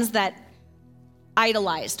the ones that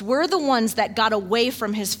idolized. We're the ones that got away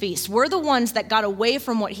from his feast. We're the ones that got away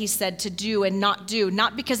from what he said to do and not do,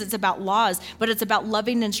 not because it's about laws, but it's about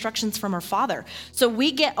loving instructions from our Father. So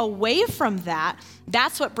we get away from that.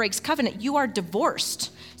 That's what breaks covenant. You are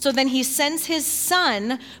divorced. So then he sends his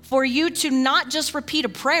son for you to not just repeat a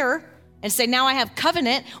prayer and say, now I have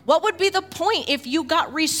covenant. What would be the point if you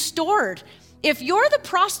got restored? If you're the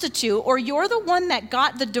prostitute or you're the one that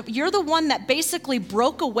you're the one that basically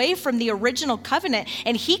broke away from the original covenant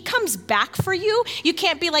and he comes back for you, you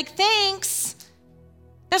can't be like, thanks.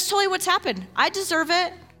 That's totally what's happened. I deserve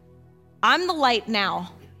it. I'm the light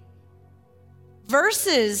now.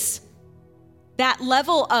 Versus that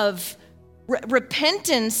level of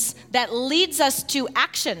repentance that leads us to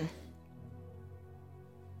action.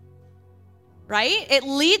 Right? It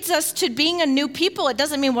leads us to being a new people. It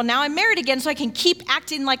doesn't mean, well, now I'm married again, so I can keep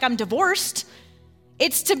acting like I'm divorced.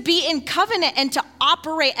 It's to be in covenant and to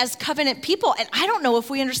operate as covenant people. And I don't know if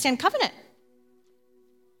we understand covenant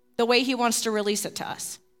the way he wants to release it to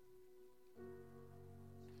us.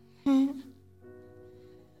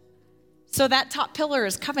 So that top pillar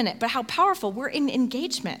is covenant, but how powerful. We're in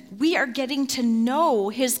engagement. We are getting to know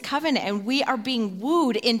his covenant and we are being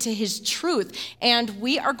wooed into his truth. And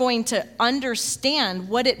we are going to understand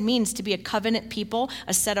what it means to be a covenant people,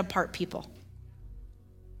 a set apart people.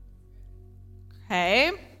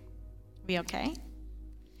 Okay. Be okay?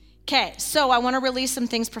 Okay, so I want to release some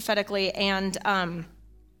things prophetically and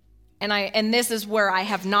this is where I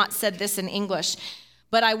have not said this in English.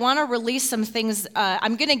 But I want to release some things.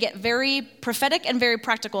 I'm going to get very prophetic and very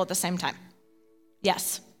practical at the same time.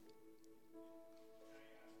 Yes.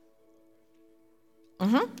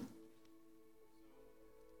 Mm-hmm.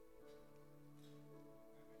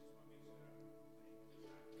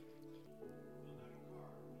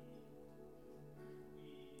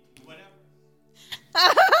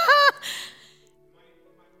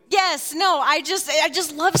 Yes, no, I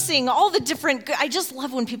just love seeing all the different, I just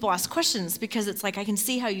love when people ask questions because it's like, I can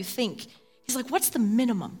see how you think. He's like, what's the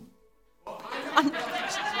minimum? I'm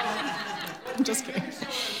just kidding.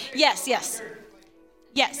 Yes.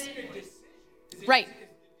 Right.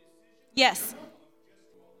 Yes.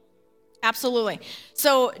 Absolutely.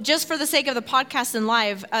 So just for the sake of the podcast and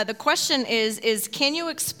live, the question is can you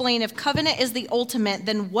explain if covenant is the ultimate,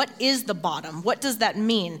 then what is the bottom? What does that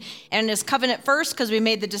mean? And is covenant first because we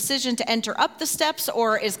made the decision to enter up the steps,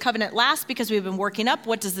 or is covenant last because we've been working up?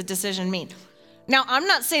 What does the decision mean? Now, I'm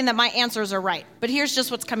not saying that my answers are right, but here's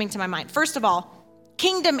just what's coming to my mind. First of all,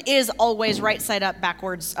 kingdom is always right side up,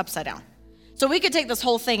 backwards, upside down. So we could take this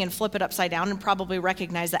whole thing and flip it upside down and probably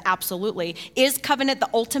recognize that absolutely. Is covenant the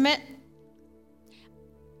ultimate?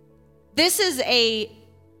 This is a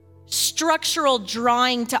structural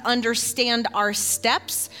drawing to understand our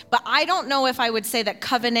steps, but I don't know if I would say that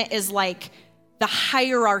covenant is like the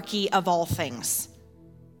hierarchy of all things.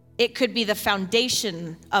 It could be the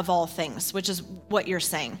foundation of all things, which is what you're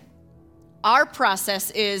saying. Our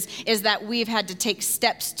process is that we've had to take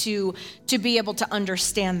steps to be able to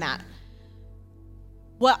understand that.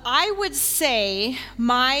 What I would say,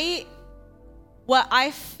 what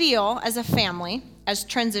I feel as a family, as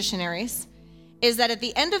transitionaries, is that at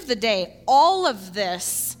the end of the day, all of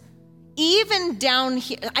this, even down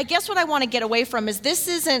here, I guess what I want to get away from is this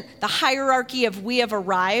isn't the hierarchy of we have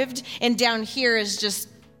arrived, and down here is just,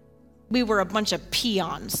 we were a bunch of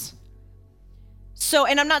peons. So,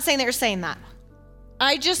 and I'm not saying that you're saying that.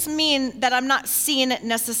 I just mean that I'm not seeing it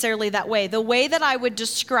necessarily that way. The way that I would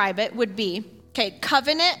describe it would be, okay,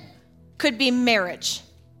 covenant could be marriage.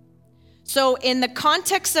 So in the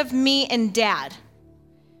context of me and Dad,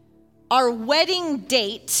 our wedding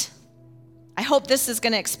date, I hope this is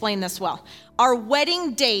going to explain this well. Our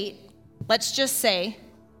wedding date, let's just say,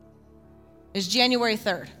 is January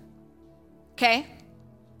 3rd. Okay?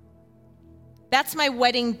 That's my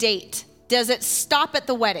wedding date. Does it stop at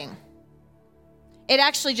the wedding? It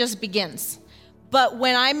actually just begins. But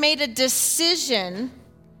when I made a decision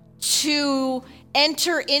to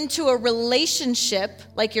enter into a relationship,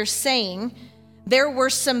 like you're saying, there were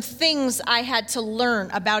some things I had to learn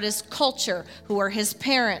about his culture. Who are his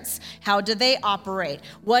parents? How do they operate?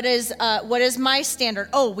 What is my standard?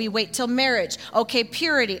 Oh, we wait till marriage. Okay,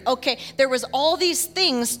 purity. Okay, there was all these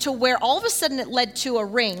things to where all of a sudden it led to a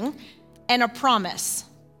ring and a promise.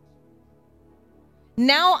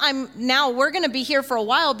 Now we're going to be here for a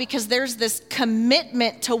while because there's this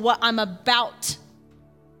commitment to what I'm about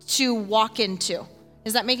to walk into.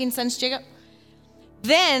 Is that making sense, Jacob?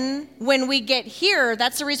 Then when we get here,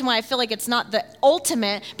 that's the reason why I feel like it's not the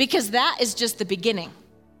ultimate, because that is just the beginning.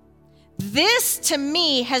 This to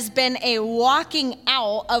me has been a walking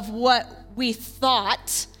out of what we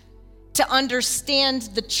thought to understand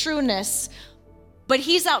the trueness, but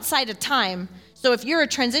he's outside of time. So if you're a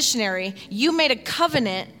transitionary, you made a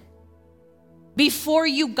covenant before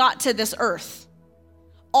you got to this earth.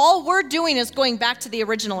 All we're doing is going back to the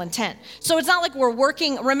original intent. So it's not like we're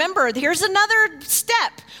working. Remember, here's another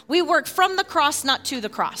step. We work from the cross, not to the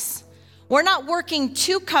cross. We're not working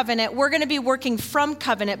to covenant. We're going to be working from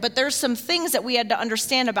covenant. But there's some things that we had to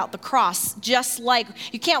understand about the cross, just like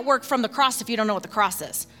you can't work from the cross if you don't know what the cross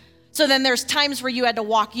is. So then there's times where you had to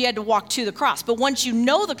walk to the cross. But once you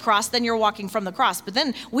know the cross, then you're walking from the cross. But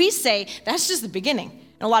then we say that's just the beginning.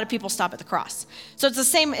 And a lot of people stop at the cross. So it's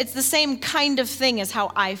the same kind of thing as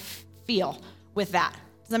how I feel with that.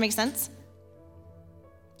 Does that make sense?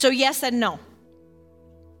 So yes and no.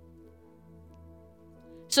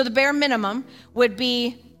 So the bare minimum would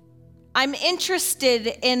be, I'm interested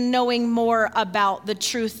in knowing more about the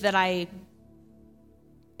truth that right?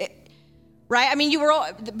 I mean, you were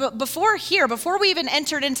all, before we even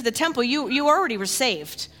entered into the temple, you already were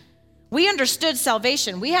saved. We understood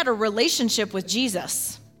salvation. We had a relationship with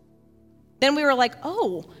Jesus. Then we were like,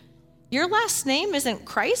 oh, your last name isn't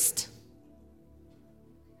Christ?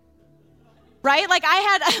 Right?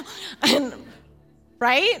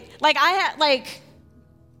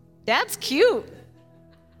 That's cute.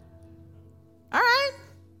 All right.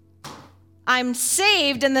 I'm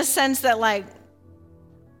saved in the sense that I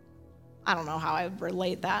don't know how I would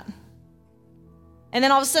relate that. And then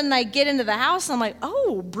all of a sudden I get into the house and I'm like,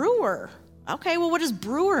 oh, brewer. Okay, well, what does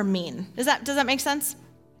brewer mean? Does that make sense?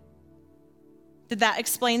 Did that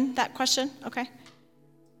explain that question? Okay.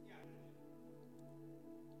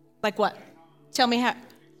 Like what? Tell me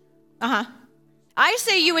how. I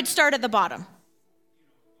say you would start at the bottom.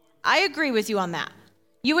 I agree with you on that.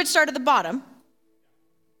 You would start at the bottom.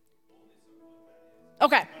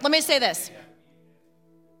 Okay, let me say this.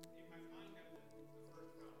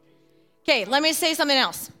 Okay, let me say something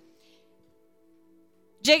else.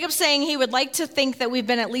 Jacob's saying he would like to think that we've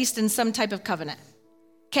been at least in some type of covenant.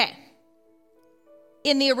 Okay.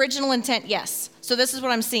 In the original intent, yes. So this is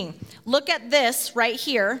what I'm seeing. Look at this right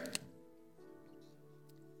here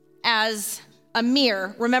as a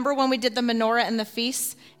mirror. Remember when we did the menorah and the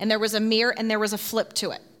feast, and there was a mirror and there was a flip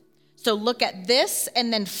to it? So look at this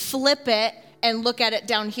and then flip it and look at it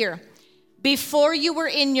down here. Before you were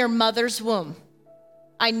in your mother's womb,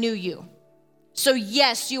 I knew you. So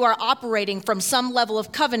yes, you are operating from some level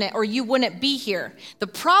of covenant or you wouldn't be here. The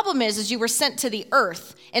problem is you were sent to the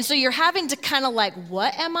earth. And so you're having to kind of like,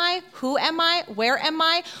 what am I? Who am I? Where am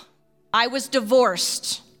I? I was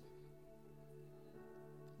divorced.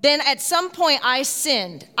 Then at some point I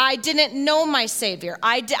sinned. I didn't know my Savior.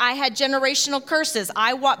 I had generational curses.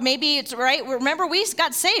 Maybe it's right. Remember, we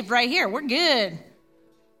got saved right here. We're good.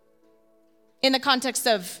 In the context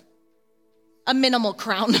of a minimal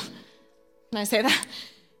crown. Can I say that?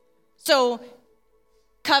 So,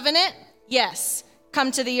 covenant, yes.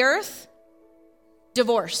 Come to the earth,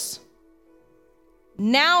 divorce.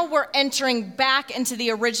 Now we're entering back into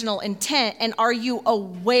the original intent. And are you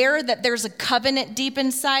aware that there's a covenant deep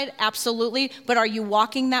inside? Absolutely. But are you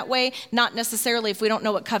walking that way? Not necessarily if we don't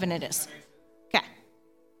know what covenant is. Okay.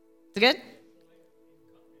 Is it good?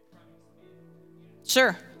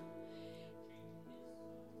 Sure.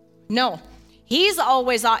 No. He's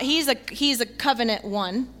a covenant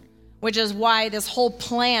one, which is why this whole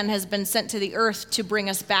plan has been sent to the earth to bring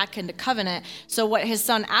us back into covenant. So what his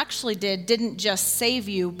son actually didn't just save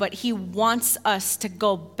you, but he wants us to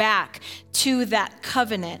go back to that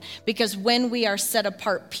covenant. Because when we are set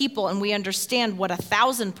apart people and we understand what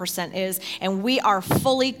 1,000% is, and we are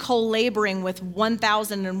fully co-laboring with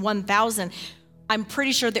 1,000 and 1,000, I'm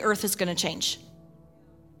pretty sure the earth is going to change.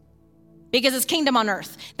 Because it's kingdom on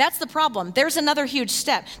earth. That's the problem. There's another huge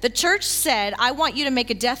step. The church said, I want you to make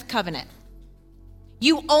a death covenant.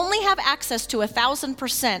 You only have access to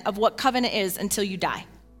 1,000% of what covenant is until you die.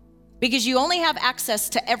 Because you only have access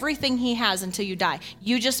to everything he has until you die.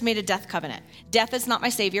 You just made a death covenant. Death is not my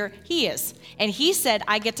Savior. He is. And he said,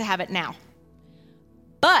 I get to have it now.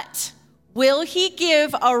 But will he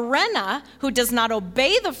give a Rena who does not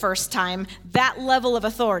obey the first time that level of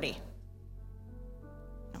authority?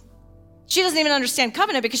 She doesn't even understand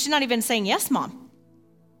covenant because she's not even saying yes, Mom.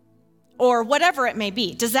 Or whatever it may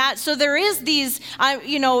be. So there is these,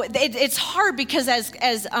 it's hard because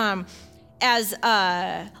as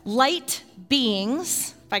light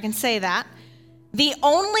beings, if I can say that, the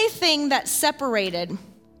only thing that separated,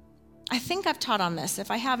 I think I've taught on this.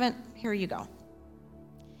 If I haven't, here you go.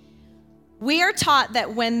 We are taught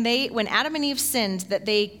that when Adam and Eve sinned, that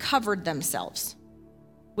they covered themselves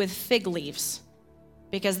with fig leaves.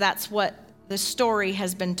 Because that's what the story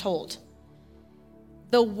has been told.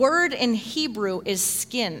 The word in Hebrew is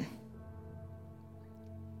skin.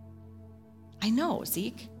 I know,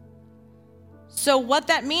 Zeke. So what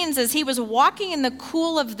that means is he was walking in the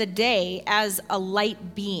cool of the day as a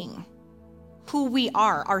light being. Who we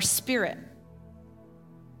are, our spirit.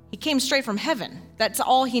 He came straight from heaven. That's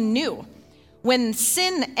all he knew. When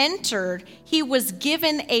sin entered, he was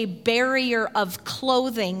given a barrier of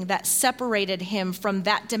clothing that separated him from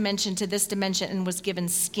that dimension to this dimension and was given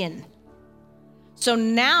skin. So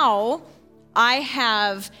now I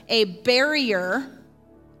have a barrier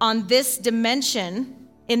on this dimension,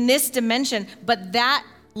 in this dimension, but that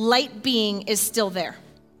light being is still there.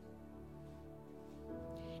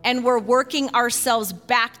 And we're working ourselves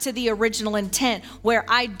back to the original intent where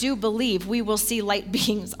I do believe we will see light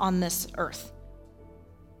beings on this earth.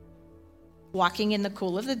 Walking in the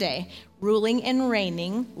cool of the day, ruling and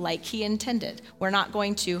reigning like he intended. We're not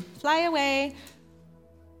going to fly away.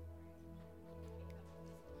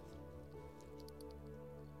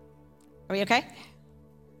 Are we okay?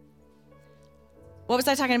 What was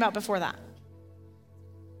I talking about before that?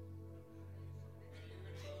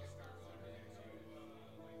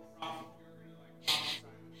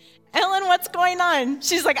 Ellen, what's going on?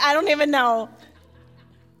 She's like, I don't even know.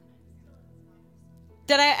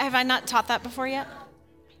 Have I not taught that before yet?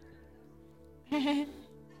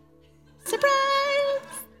 Surprise!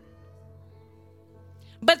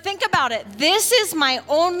 But think about it. This is my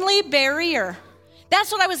only barrier.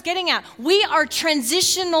 That's what I was getting at. We are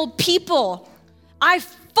transitional people. I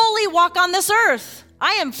fully walk on this earth.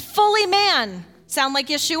 I am fully man. Sound like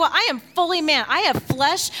Yeshua? I am fully man. I have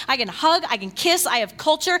flesh. I can hug. I can kiss. I have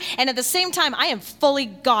culture. And at the same time, I am fully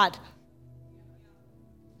God.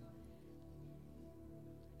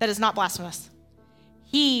 That is not blasphemous.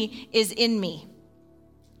 He is in me.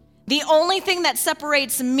 The only thing that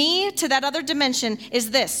separates me to that other dimension is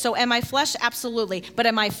this. So am I flesh? Absolutely. But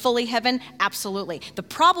am I fully heaven? Absolutely. The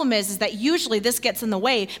problem is that usually this gets in the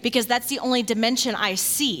way because that's the only dimension I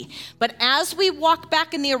see. But as we walk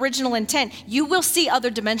back in the original intent, you will see other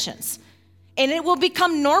dimensions. And it will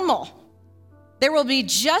become normal. There will be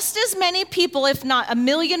just as many people, if not a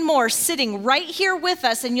million more, sitting right here with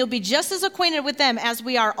us, and you'll be just as acquainted with them as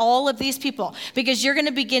we are all of these people, because you're going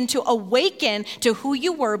to begin to awaken to who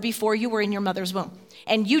you were before you were in your mother's womb.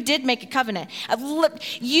 And you did make a covenant.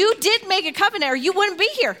 You did make a covenant, or you wouldn't be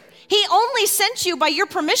here. He only sent you by your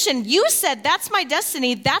permission. You said, that's my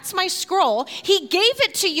destiny, that's my scroll. He gave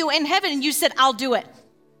it to you in heaven, and you said, I'll do it.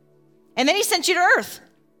 And then he sent you to earth.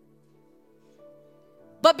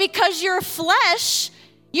 But because you're flesh,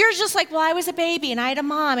 you're just like, well, I was a baby and I had a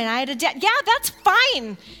mom and I had a dad. Yeah, that's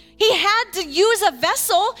fine. He had to use a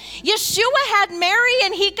vessel. Yeshua had Mary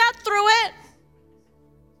and he got through it.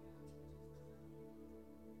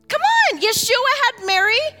 Come on, Yeshua had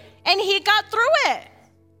Mary and he got through it.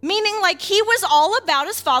 Meaning like he was all about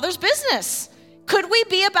his Father's business. Could we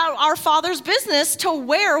be about our Father's business to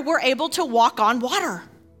where we're able to walk on water?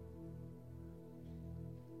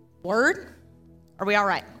 Word? Are we all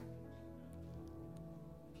right?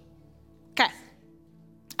 Okay.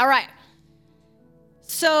 All right.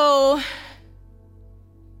 So,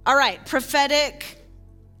 all right, prophetic,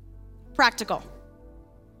 practical.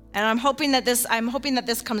 And I'm hoping that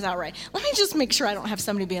this comes out right. Let me just make sure I don't have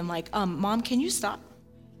somebody being like, Mom, can you stop?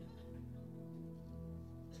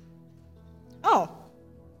 Oh.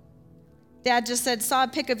 Dad just said, saw a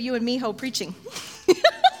pic of you and Miho preaching.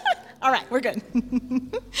 All right, we're good.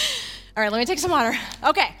 All right, let me take some water.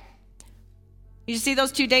 Okay. You see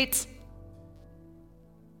those 2 dates?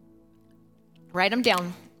 Write them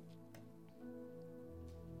down.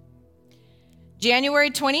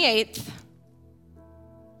 January 28th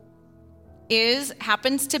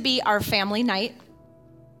happens to be our family night,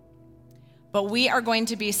 but we are going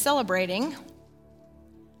to be celebrating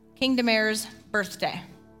Kingdom Air's birthday.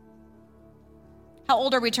 How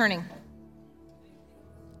old are we turning?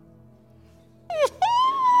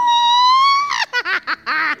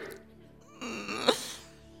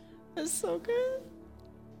 That's so good.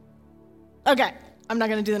 Okay, I'm not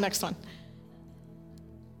gonna do the next one.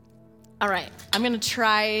 All right, I'm gonna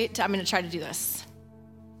try to do this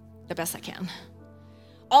the best I can.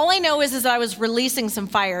 All I know is that I was releasing some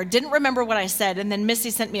fire, didn't remember what I said, and then Missy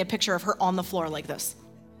sent me a picture of her on the floor like this,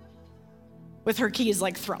 with her keys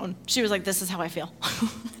like thrown. She was like, this is how I feel.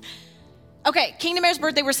 Okay, Kingdom Air's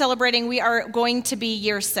birthday we're celebrating. We are going to be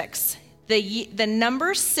year 6. The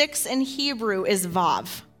number 6 in Hebrew is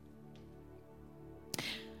Vav.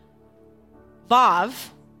 Vav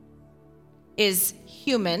is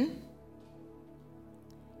human.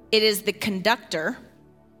 It is the conductor,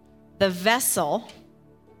 the vessel,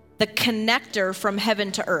 the connector from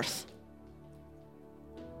heaven to earth.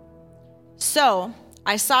 So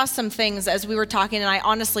I saw some things as we were talking, and I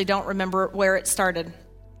honestly don't remember where it started.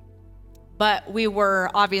 But we were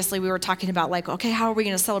talking about like, okay, how are we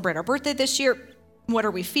going to celebrate our birthday this year? What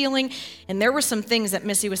are we feeling? And there were some things that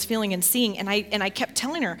Missy was feeling and seeing, and I kept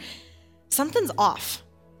telling her, something's off.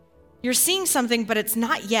 You're seeing something, but it's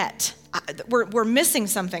not yet. We're missing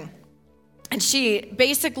something. And she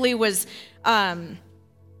basically was,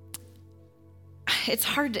 it's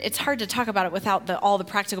hard to talk about it without all the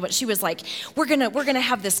practical, but she was like, we're gonna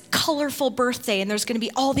have this colorful birthday, and there's gonna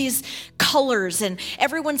be all these colors, and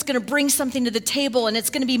everyone's gonna bring something to the table, and it's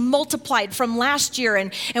gonna be multiplied from last year,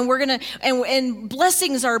 and we're gonna and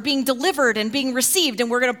blessings are being delivered and being received, and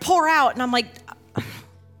we're gonna pour out. And I'm like,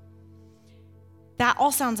 that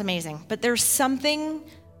all sounds amazing, but there's something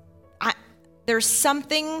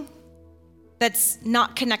that's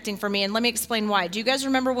not connecting for me, and let me explain why. Do you guys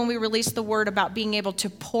remember when we released the word about being able to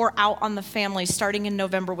pour out on the family starting in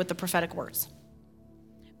November with the prophetic words?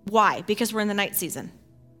 Why? Because we're in the night season.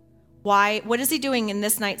 Why? What is he doing in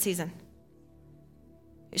this night season?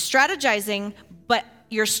 He's strategizing, but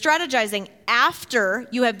you're strategizing after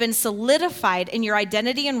you have been solidified in your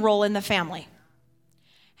identity and role in the family.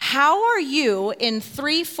 How are you in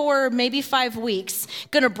 3, 4, maybe 5 weeks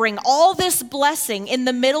going to bring all this blessing in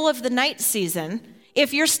the middle of the night season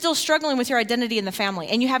if you're still struggling with your identity in the family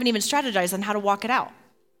and you haven't even strategized on how to walk it out?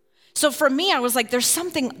 So for me, I was like, there's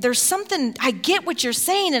something, I get what you're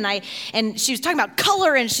saying. And she was talking about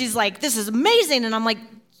color, and she's like, this is amazing. And I'm like,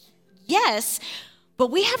 yes, but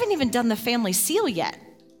we haven't even done the family seal yet,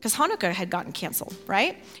 because Hanukkah had gotten canceled,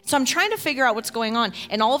 right? So I'm trying to figure out what's going on.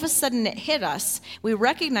 And all of a sudden it hit us. We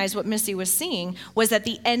recognized what Missy was seeing was at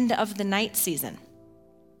the end of the night season.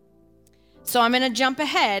 So I'm going to jump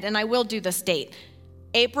ahead, and I will do this date.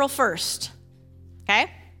 April 1st,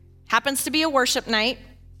 okay? Happens to be a worship night.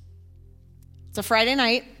 It's a Friday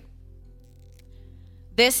night.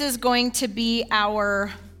 This is going to be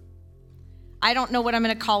our, I don't know what I'm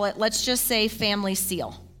going to call it. Let's just say family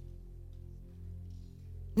seal.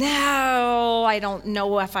 No, I don't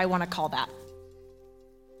know if I want to call that.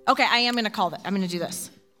 Okay, I am going to call that. I'm going to do this.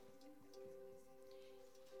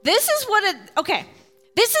 This is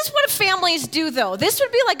what families do, though. This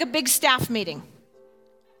would be like a big staff meeting.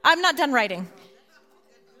 I'm not done writing.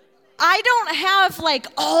 I don't have like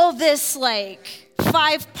all this like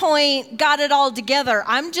 5-point got it all together.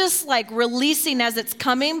 I'm just like releasing as it's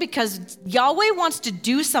coming because Yahweh wants to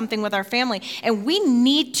do something with our family, and we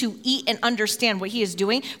need to eat and understand what he is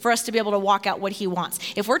doing for us to be able to walk out what he wants.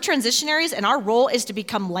 If we're transitionaries and our role is to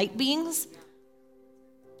become light beings,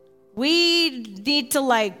 we need to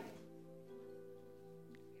like,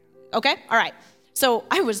 okay? All right. So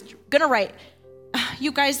I was going to write,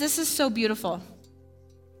 you guys, this is so beautiful.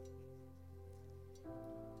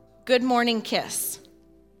 Good morning kiss.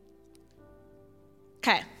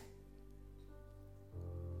 Okay.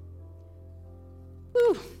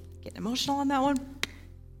 Woo, getting emotional on that one.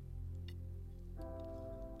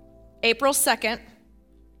 April 2nd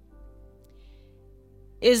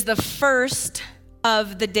is the first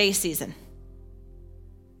of the day season.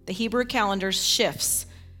 The Hebrew calendar shifts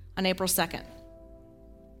on April 2nd.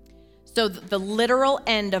 So the literal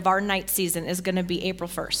end of our night season is going to be April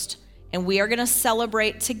 1st. And we are going to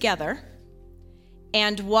celebrate together.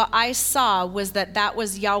 And what I saw was that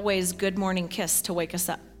was Yahweh's good morning kiss to wake us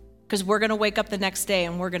up. Because we're going to wake up the next day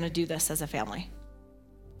and we're going to do this as a family.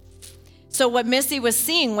 So what Missy was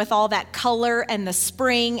seeing with all that color and the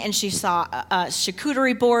spring, and she saw a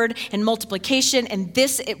charcuterie board and multiplication, and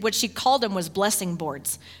what she called them was blessing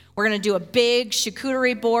boards. We're going to do a big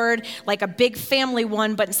charcuterie board, like a big family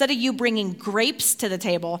one, but instead of you bringing grapes to the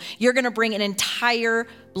table, you're going to bring an entire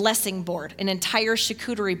blessing board, an entire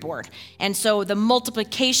charcuterie board. And so the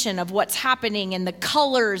multiplication of what's happening and the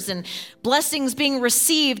colors and blessings being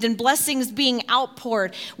received and blessings being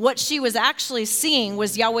outpoured, what she was actually seeing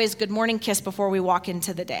was Yahweh's good morning kiss before we walk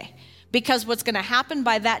into the day. Because what's going to happen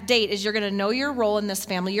by that date is you're going to know your role in this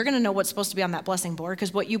family. You're going to know what's supposed to be on that blessing board,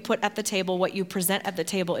 because what you put at the table, what you present at the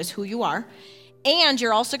table is who you are. And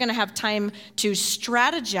you're also going to have time to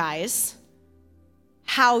strategize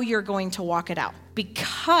how you're going to walk it out,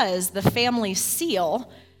 because the family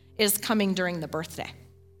seal is coming during the birthday.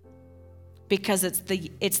 Because it's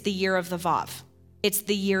the year of the Vav. It's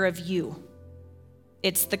the year of you.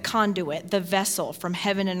 It's the conduit, the vessel from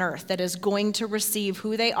heaven and earth that is going to receive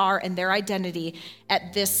who they are and their identity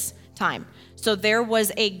at this time. So there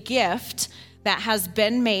was a gift that has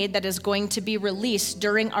been made that is going to be released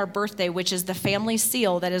during our birthday, which is the family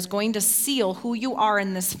seal that is going to seal who you are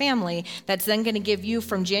in this family, that's then going to give you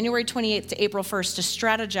from January 28th to April 1st to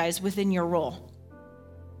strategize within your role.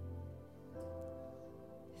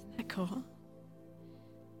 Isn't that cool?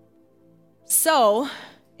 So,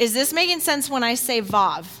 is this making sense when I say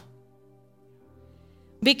Vav?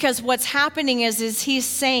 Because what's happening is he's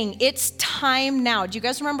saying it's time now. Do you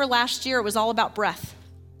guys remember last year it was all about breath,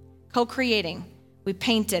 co-creating? We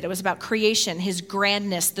painted. It was about creation, his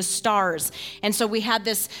grandness, the stars. And so we had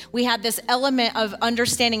this element of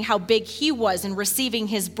understanding how big he was and receiving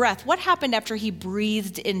his breath. What happened after he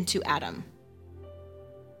breathed into Adam?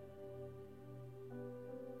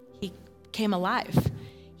 He came alive.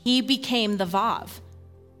 He became the Vav.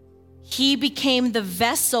 He became the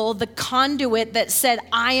vessel, the conduit that said,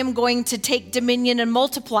 I am going to take dominion and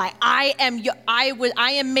multiply. I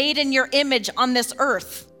am made in your image on this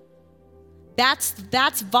earth. That's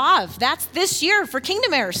Vav. That's this year for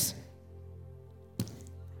Kingdom Heirs.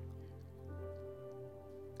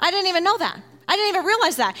 I didn't even know that. I didn't even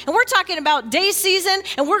realize that. And we're talking about day season,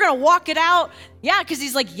 and we're going to walk it out. Yeah, because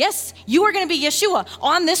he's like, yes, you are going to be Yeshua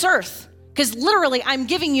on this earth. Because literally, I'm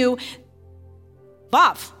giving you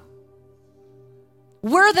Vav.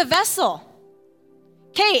 We're the vessel.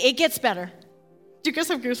 Okay, it gets better. Do you guys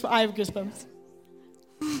have goosebumps? I have goosebumps.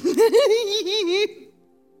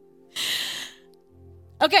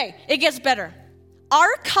 Okay, it gets better.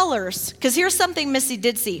 Our colors, because here's something Missy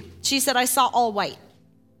did see. She said, I saw all white.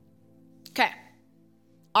 Okay.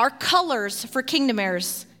 Our colors for Kingdom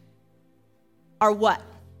Heirs are what?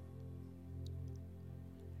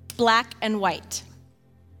 Black and white.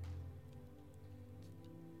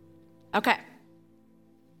 Okay.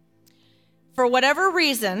 For whatever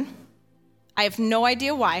reason, I have no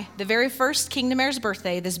idea why, the very first Kingdom Heirs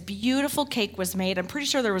birthday, this beautiful cake was made. I'm pretty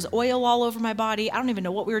sure there was oil all over my body. I don't even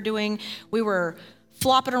know what we were doing. We were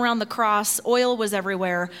flopping around the cross. Oil was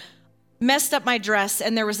everywhere. messed up my dress,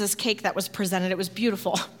 and there was this cake that was presented. It was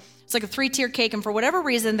beautiful. It's like a 3-tier cake, and for whatever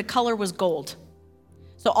reason, the color was gold.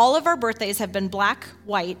 So all of our birthdays have been black,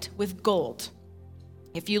 white, with gold.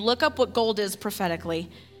 If you look up what gold is prophetically,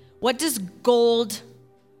 what does gold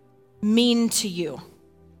mean to you?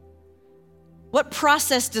 What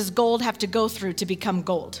process does gold have to go through to become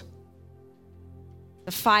gold?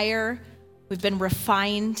 The fire, we've been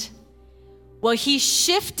refined. Well, he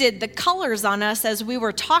shifted the colors on us as we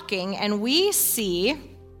were talking, and we see,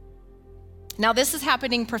 now this is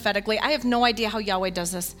happening prophetically. I have no idea how Yahweh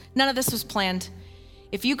does this. None of this was planned.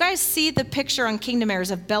 If you guys see the picture on Kingdom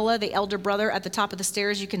Heirs of Bella, the elder brother, at the top of the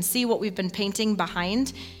stairs, you can see what we've been painting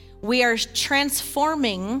behind. We are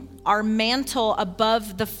transforming our mantle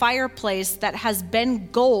above the fireplace that has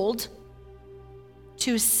been gold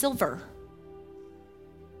to silver.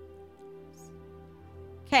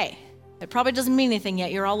 Okay. It probably doesn't mean anything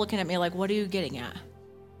yet. You're all looking at me like, what are you getting at?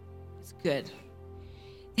 It's good.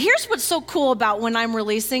 Here's what's so cool about when I'm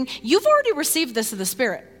releasing. You've already received this in the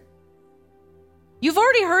Spirit. You've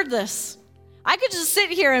already heard this. I could just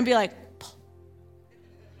sit here and be like,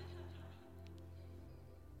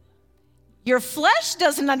 your flesh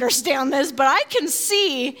doesn't understand this, but I can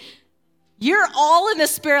see you're all in the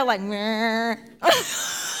Spirit like,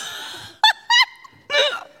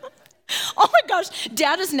 oh my gosh,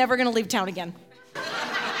 Dad is never going to leave town again.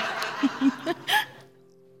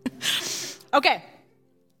 Okay,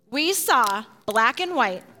 we saw black and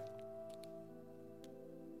white.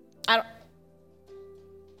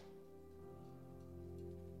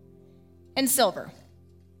 And silver.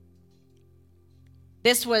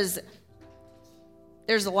 There's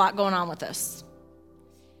a lot going on with this.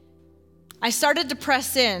 I started to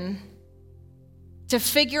press in to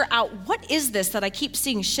figure out what is this that I keep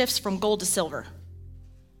seeing shifts from gold to silver.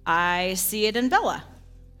 I see it in Bella,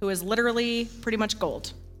 who is literally pretty much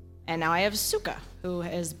gold. And now I have Suka, who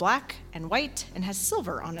is black and white and has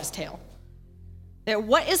silver on his tail.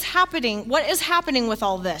 What is happening? What is happening with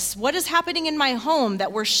all this? What is happening in my home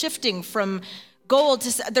that we're shifting from gold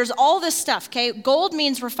to, there's all this stuff, okay? Gold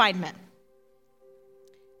means refinement.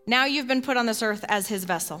 Now you've been put on this earth as his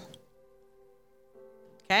vessel.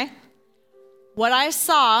 Okay? What I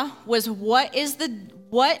saw was what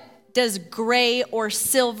does gray or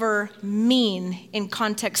silver mean in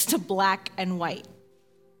context to black and white?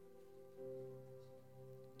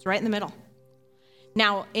 It's right in the middle.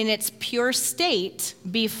 Now, in its pure state,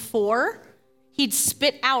 before, he'd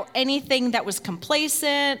spit out anything that was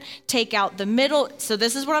complacent, take out the middle. So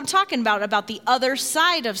this is what I'm talking about the other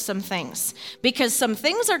side of some things. Because some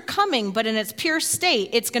things are coming, but in its pure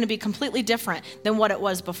state, it's going to be completely different than what it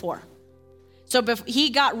was before. So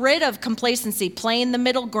he got rid of complacency, playing the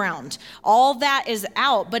middle ground. All that is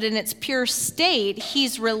out, but in its pure state,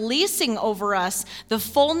 he's releasing over us the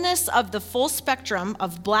fullness of the full spectrum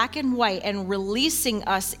of black and white and releasing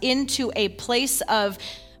us into a place of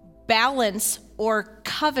balance or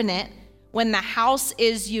covenant when the house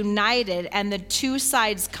is united and the two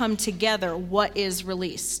sides come together. What is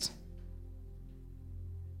released?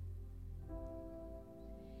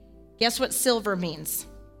 Guess what silver means?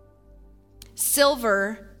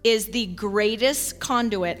 Silver is the greatest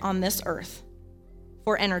conduit on this earth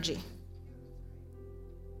for energy.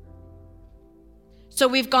 So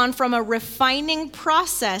we've gone from a refining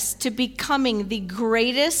process to becoming the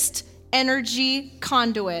greatest energy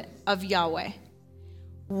conduit of Yahweh.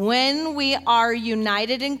 When we are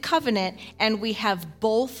united in covenant and we have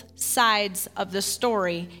both sides of the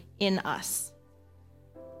story in us.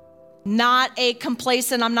 Not a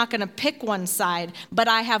complacent, I'm not going to pick one side, but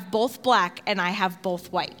I have both black and I have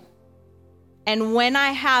both white. And when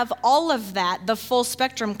I have all of that, the full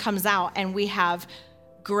spectrum comes out and we have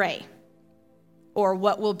gray, or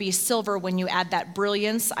what will be silver when you add that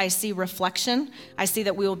brilliance. I see reflection. I see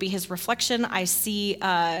that we will be his reflection. I see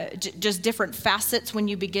just different facets when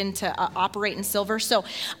you begin to operate in silver. So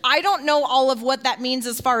I don't know all of what that means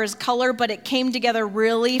as far as color, but it came together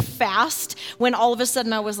really fast when all of a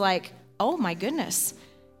sudden I was like, oh my goodness.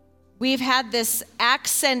 We've had this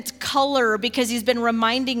accent color because he's been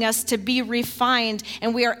reminding us to be refined,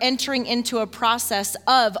 and we are entering into a process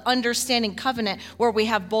of understanding covenant where we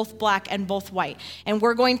have both black and both white. And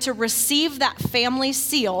we're going to receive that family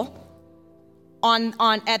seal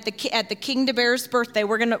at the Kingdom Heirs birthday.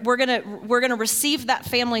 We're gonna receive that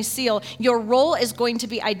family seal. Your role is going to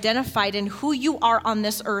be identified in who you are on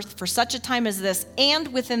this earth for such a time as this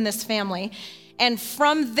and within this family. And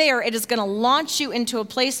from there, it is going to launch you into a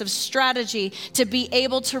place of strategy to be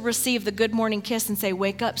able to receive the good morning kiss and say,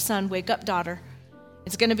 wake up, son, wake up, daughter.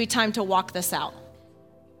 It's going to be time to walk this out.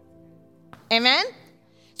 Amen?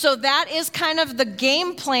 So that is kind of the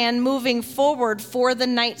game plan moving forward for the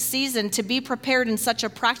night season, to be prepared in such a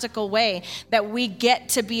practical way that we get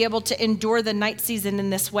to be able to endure the night season in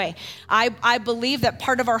this way. I believe that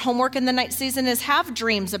part of our homework in the night season is have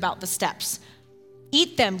dreams about the steps.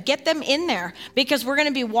 Eat them, get them in there, because we're going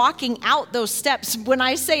to be walking out those steps. When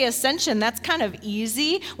I say ascension, that's kind of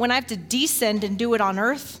easy. When I have to descend and do it on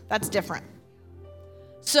earth, that's different.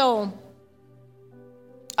 So,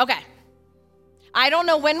 okay. I don't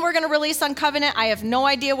know when we're going to release on Covenant. I have no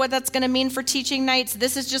idea what that's going to mean for teaching nights.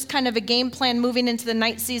 This is just kind of a game plan moving into the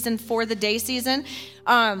night season for the day season.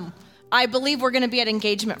 I believe we're going to be at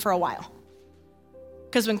engagement for a while,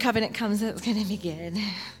 because when Covenant comes, it's going to be good.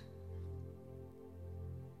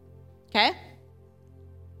 Okay?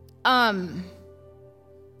 Let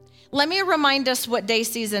me remind us what day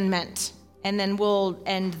season meant, and then we'll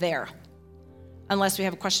end there, unless we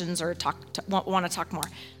have questions or want to talk more.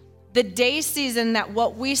 The day season, that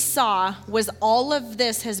what we saw was all of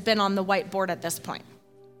this has been on the whiteboard at this point.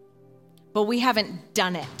 But we haven't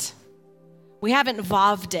done it. We haven't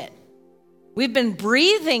voved it. We've been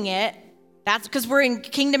breathing it. That's because we're in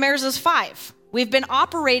Kingdom Heirs' 5. We've been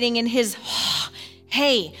operating in his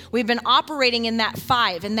hey. We've been operating in that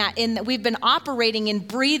 5, we've been operating in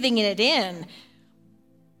breathing it in.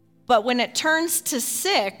 But when it turns to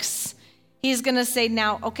 6, he's going to say,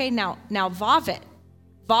 now vov it.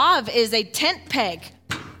 Vav is a tent peg.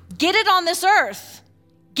 Get it on this earth.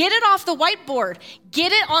 Get it off the whiteboard.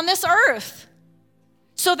 Get it on this earth.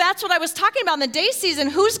 So that's what I was talking about in the day season.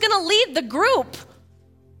 Who's going to lead the group?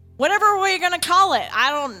 Whatever we're going to call it.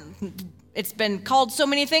 It's been called so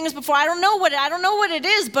many things before. I don't know what it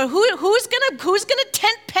is, but who's going to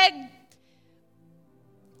tent peg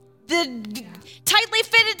the tightly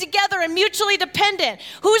fitted together and mutually dependent?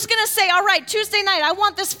 Who's going to say, all right, Tuesday night, I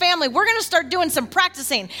want this family. We're going to start doing some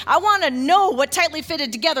practicing. I want to know what tightly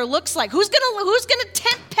fitted together looks like. Who's going to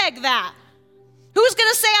tent peg that? Who's going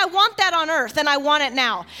to say, I want that on earth and I want it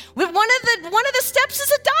now? One of the steps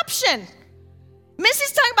is adoption.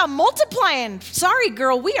 Missy's talking about multiplying. Sorry,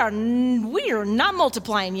 girl, we are not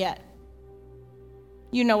multiplying yet.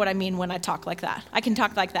 You know what I mean when I talk like that. I can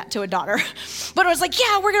talk like that to a daughter. But I was like,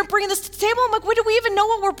 yeah, we're going to bring this to the table. I'm like, do we even know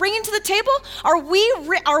what we're bringing to the table? Are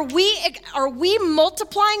we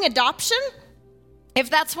multiplying adoption? If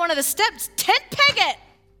that's one of the steps, tent peg it.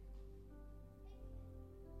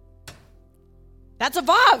 That's a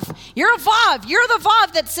vav. You're a vav. You're the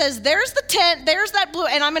vav that says, there's the tent, there's that blue,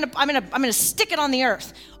 and I'm gonna stick it on the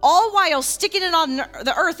earth. All while sticking it on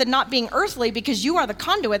the earth and not being earthly, because you are the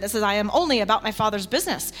conduit that says, I am only about my Father's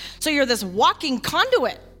business. So you're this walking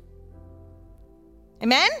conduit.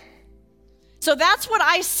 Amen? So that's what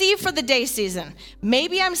I see for the day season.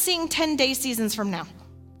 Maybe I'm seeing 10 day seasons from now.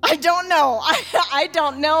 I don't know. I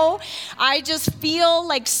don't know. I just feel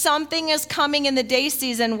like something is coming in the day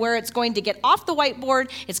season where it's going to get off the whiteboard,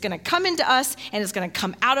 it's going to come into us, and it's going to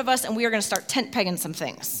come out of us, and we are going to start tent pegging some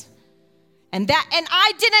things. And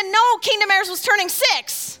I didn't know Kingdom Heirs was turning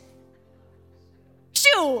 6.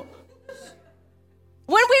 Shoot. When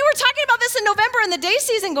we were talking about this in November in the day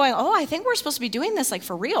season, going, I think we're supposed to be doing this like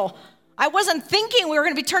for real. I wasn't thinking we were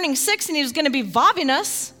going to be turning 6 and he was going to be voving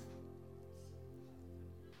us.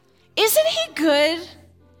 Isn't he good?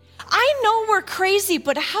 I know we're crazy,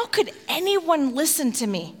 but how could anyone listen to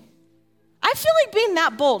me? I feel like being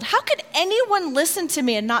that bold. How could anyone listen to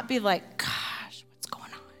me and not be like, gosh, what's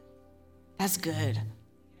going on? That's good.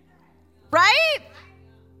 Right?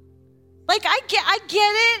 Like, I get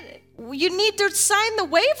it. You need to sign the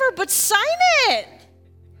waiver, but sign it.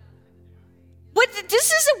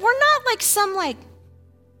 We're not like some like,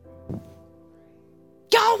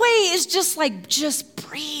 Yahweh is just like, just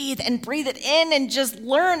breathe and breathe it in and just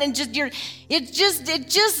learn and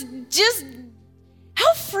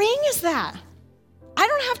how freeing is that? I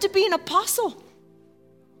don't have to be an apostle.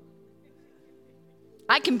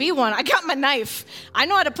 I can be one. I got my knife. I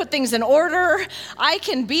know how to put things in order. I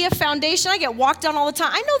can be a foundation. I get walked on all the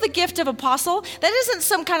time. I know the gift of apostle. That isn't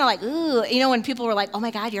some kind of like, ooh, when people were like, oh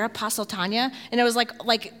my God, you're Apostle Tanya. And it was like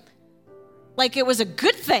it was a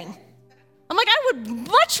good thing. I'm like, I would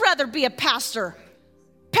much rather be a pastor.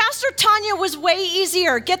 Pastor Tanya was way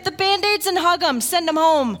easier. Get the Band-Aids and hug them. Send them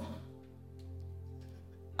home.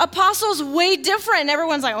 Apostle's way different.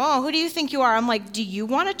 Everyone's like, who do you think you are? I'm like, do you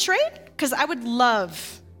want to trade? Because I would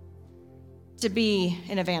love to be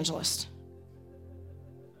an evangelist.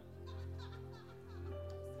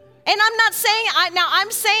 And I'm not saying,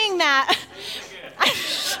 I'm saying that.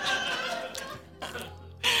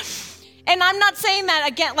 And I'm not saying that,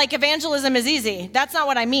 again, like evangelism is easy. That's not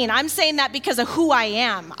what I mean. I'm saying that because of who I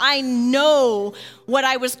am. I know what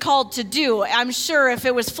I was called to do. I'm sure if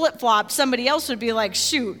it was flip-flopped, somebody else would be like,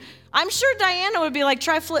 shoot. I'm sure Diana would be like,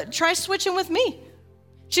 try switching with me.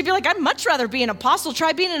 She'd be like, I'd much rather be an apostle.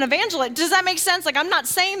 Try being an evangelist. Does that make sense? Like, I'm not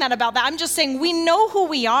saying that about that. I'm just saying we know who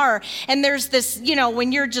we are. And there's this,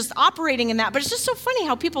 when you're just operating in that. But it's just so funny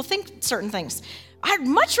how people think certain things. I'd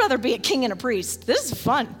much rather be a king and a priest. This is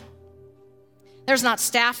fun. There's not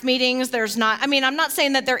staff meetings. I'm not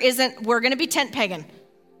saying that we're going to be tent pegging.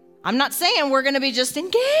 I'm not saying we're going to be just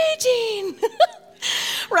engaging.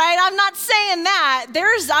 Right? I'm not saying that.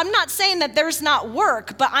 I'm not saying that there's not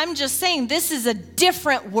work, but I'm just saying this is a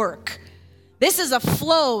different work. This is a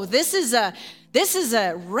flow. This is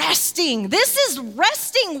a resting. This is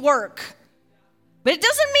resting work. But it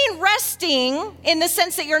doesn't mean resting in the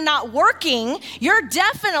sense that you're not working. You're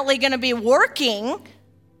definitely going to be working,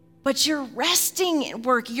 but you're resting at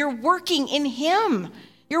work. You're working in Him.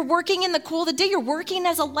 You're working in the cool of the day. You're working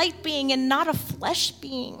as a light being and not a flesh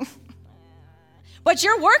being. But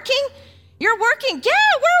you're working. You're working.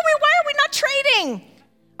 Yeah, where are we? Why are we not trading?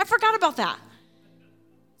 I forgot about that.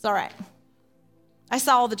 It's all right. I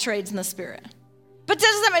saw all the trades in the spirit. But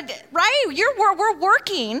doesn't, right? We're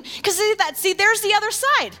working. Because see, there's the other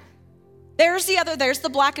side. There's the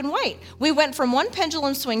black and white. We went from one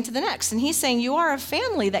pendulum swing to the next. And he's saying you are a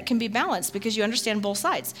family that can be balanced because you understand both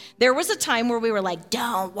sides. There was a time where we were like,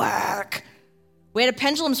 don't work. We had a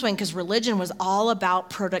pendulum swing because religion was all about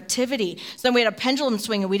productivity. So then we had a pendulum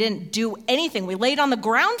swing and we didn't do anything. We laid on the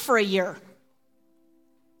ground for a year.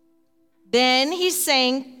 Then he's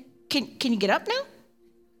saying, can you get up now?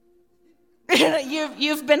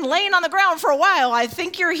 You've been laying on the ground for a while. I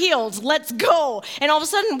think you're healed. Let's go. And all of a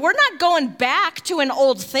sudden, we're not going back to an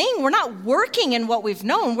old thing. We're not working in what we've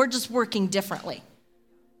known. We're just working differently.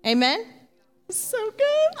 Amen? So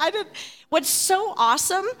good. What's so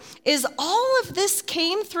awesome is all of this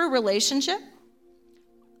came through relationship.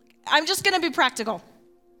 I'm just going to be practical.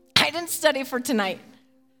 I didn't study for tonight.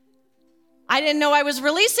 I didn't know I was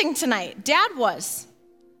releasing tonight. Dad was.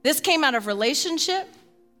 This came out of relationship.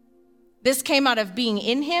 This came out of being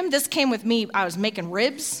in Him. This came with me. I was making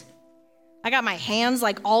ribs. I got my hands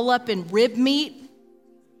like all up in rib meat.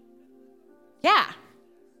 Yeah.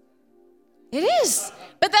 It is.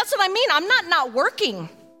 But that's what I mean. I'm not working.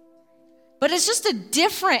 But it's just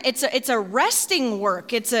it's a resting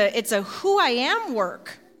work. It's a who I am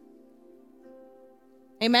work.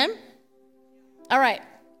 Amen? All right.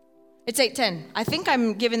 It's 8:10. I think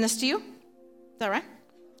I'm giving this to you. Is that right?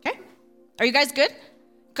 Okay. Are you guys good?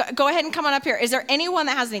 Go ahead and come on up here. Is there anyone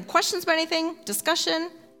that has any questions about anything? Discussion?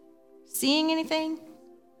 Seeing anything?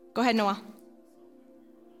 Go ahead, Noah.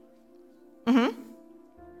 Mm-hmm.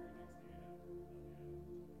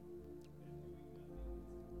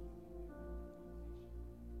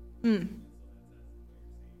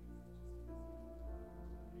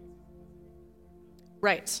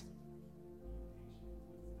 Right.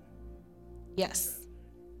 Yes.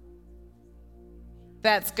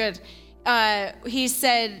 That's good. He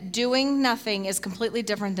said doing nothing is completely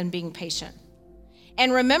different than being patient.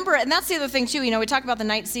 And remember, and that's the other thing too, we talk about the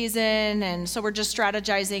night season, and so we're just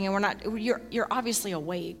strategizing, and you're obviously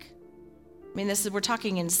awake. I mean, we're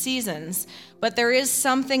talking in seasons, but there is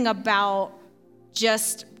something about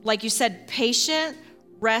just, like you said, patient,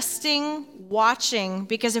 resting, watching,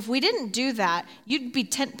 because if we didn't do that, you'd be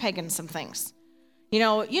tent pegging some things. You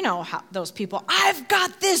know how those people, I've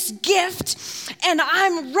got this gift and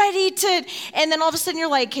I'm ready to, and then all of a sudden you're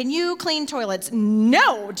like, can you clean toilets?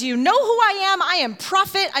 No. Do you know who I am? I am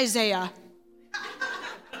Prophet Isaiah.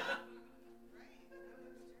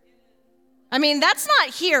 I mean, that's not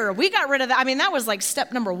here. We got rid of that. I mean, that was like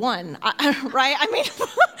step number 1, right? I mean,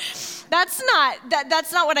 that's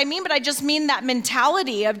not what I mean, but I just mean that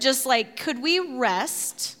mentality of just like, could we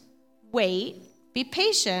rest, wait, be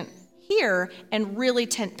patient here, and really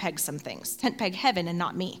tent peg some things. Tent peg heaven and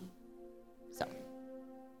not me. So,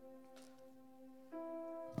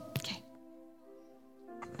 okay.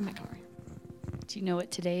 I'm back over here. Do you know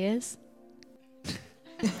what today is?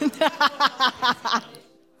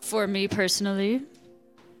 For me personally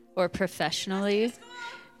or professionally,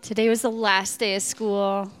 today was the last day of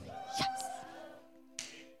school. Yes.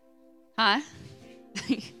 Huh?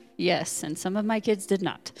 Yes, and some of my kids did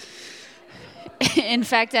not. In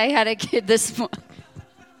fact, I had a kid this morning.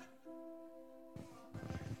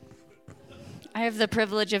 I have the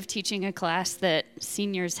privilege of teaching a class that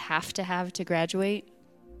seniors have to have to graduate.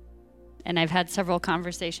 And I've had several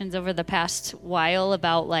conversations over the past while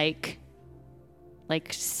about like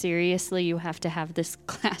seriously, you have to have this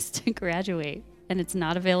class to graduate. and it's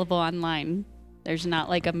not available online. There's not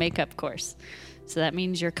like a makeup course. So that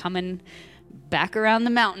means you're coming back around the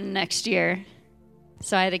mountain next year.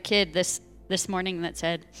 So I had a kid this morning that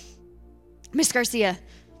said, Miss Garcia,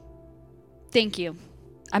 thank you.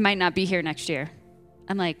 I might not be here next year.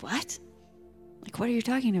 I'm like, what? Like, what are you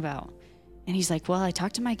talking about? And he's like, well, I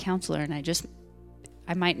talked to my counselor and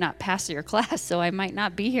I might not pass your class, so I might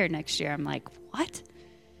not be here next year. I'm like, what?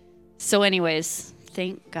 So anyways,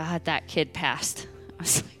 thank God that kid passed. I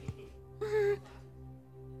was like,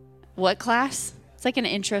 what class? It's like an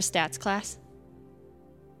intro stats class.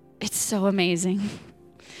 It's so amazing.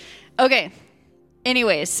 Okay.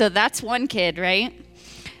 Anyways, so that's one kid, right?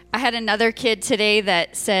 I had another kid today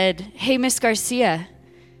that said, hey, Miss Garcia,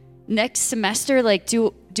 next semester, like,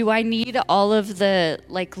 do I need all of the,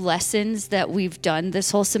 like, lessons that we've done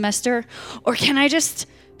this whole semester? Or can I just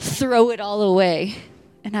throw it all away?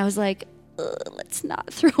 And I was like, let's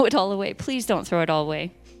not throw it all away. Please don't throw it all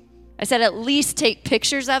away. I said, at least take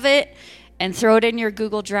pictures of it and throw it in your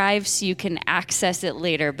Google Drive so you can access it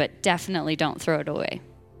later, but definitely don't throw it away.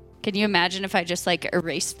 Can you imagine if I just, like,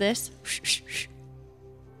 erased this?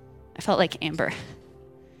 I felt like Amber.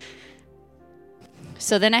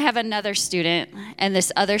 So then I have another student, and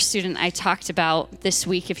this other student I talked about this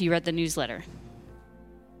week if you read the newsletter.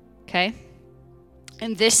 Okay?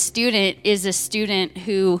 And this student is a student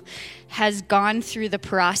who has gone through the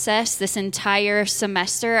process this entire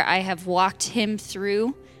semester. I have walked him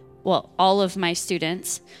through, well, all of my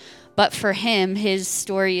students, but for him, his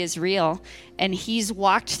story is real. And he's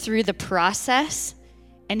walked through the process,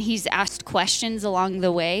 and he's asked questions along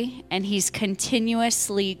the way, and he's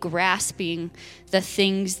continuously grasping the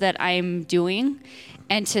things that I'm doing.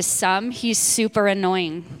 And to some, he's super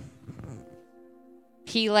annoying.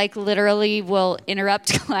 He, like, literally will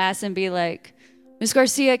interrupt class and be like, Ms.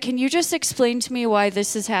 Garcia, can you just explain to me why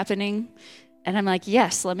this is happening? And I'm like,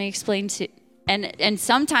 yes, let me explain to you. And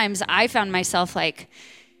sometimes I found myself like,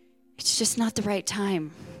 it's just not the right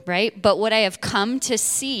time, right? But what I have come to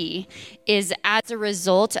see is as a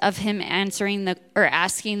result of him asking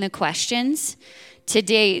the questions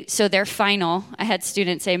today, so their final, I had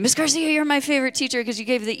students say, Ms. Garcia, you're my favorite teacher because you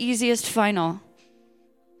gave the easiest final.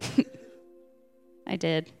 I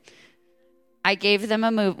did. I gave them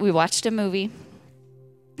a movie. We watched a movie.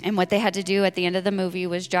 And what they had to do at the end of the movie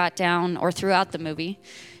was jot down, or throughout the movie,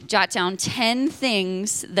 jot down 10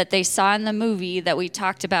 things that they saw in the movie that we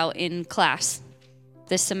talked about in class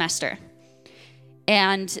this semester.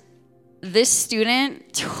 And this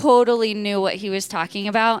student totally knew what he was talking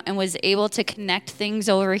about and was able to connect things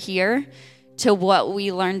over here to what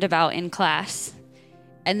we learned about in class.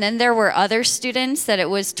 And then there were other students that it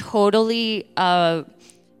was totally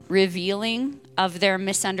revealing of their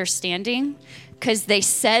misunderstanding because they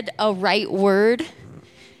said a right word.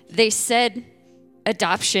 They said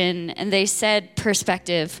adoption and they said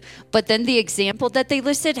perspective, but then the example that they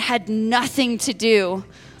listed had nothing to do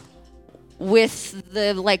with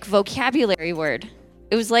the, like, vocabulary word.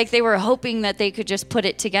 It was like they were hoping that they could just put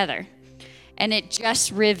it together, and it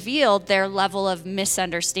just revealed their level of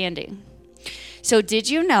misunderstanding. So did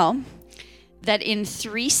you know that in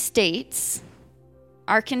 3 states,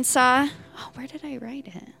 Arkansas, where did I write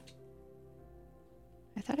it?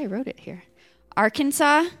 I thought I wrote it here.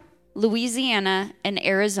 Arkansas, Louisiana, and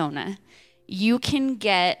Arizona, you can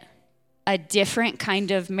get a different kind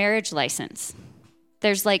of marriage license.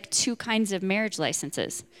 There's like 2 kinds of marriage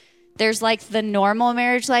licenses. There's like the normal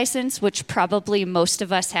marriage license, which probably most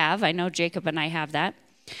of us have. I know Jacob and I have that.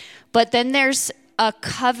 But then there's a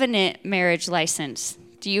covenant marriage license.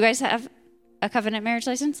 Do you guys have a covenant marriage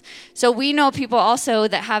license? So we know people also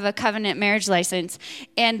that have a covenant marriage license,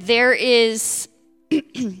 and there is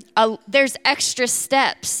there's extra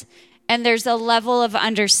steps, and there's a level of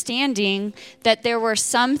understanding that there were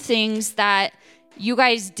some things that you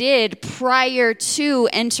guys did prior to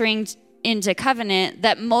entering into covenant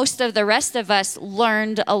that most of the rest of us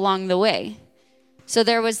learned along the way. So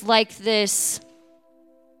there was like this.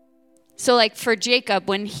 So like for Jacob,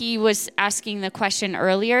 when he was asking the question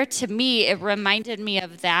earlier, to me, it reminded me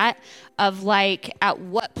of that, of like, at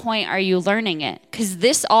what point are you learning it? Because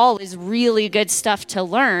this all is really good stuff to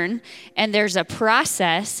learn, and there's a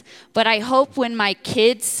process. But I hope when my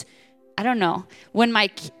kids, I don't know,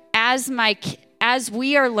 as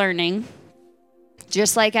we are learning,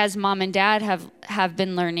 just like as mom and dad have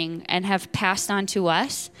been learning and have passed on to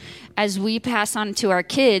us, as we pass on to our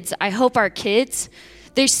kids, I hope our kids,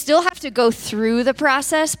 they still have to go through the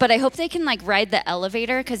process, but I hope they can like ride the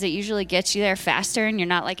elevator because it usually gets you there faster and you're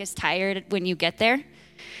not like as tired when you get there.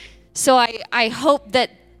 So I hope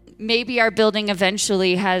that maybe our building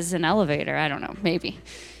eventually has an elevator. I don't know, maybe.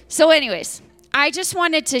 So anyways, I just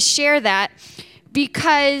wanted to share that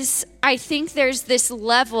because I think there's this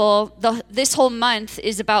level, this whole month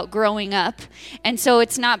is about growing up. And so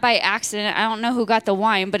it's not by accident. I don't know who got the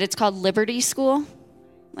wine, but it's called Liberty School.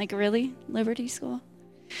 Like, really? Liberty School?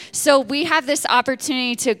 So we have this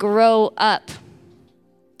opportunity to grow up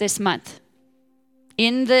this month.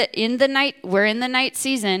 In the night, we're in the night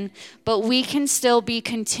season, but we can still be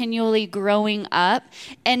continually growing up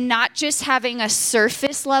and not just having a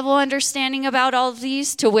surface level understanding about all of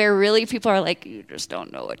these to where really people are like, you just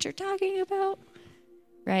don't know what you're talking about,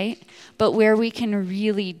 right? But where we can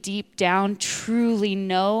really deep down truly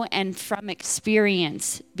know and from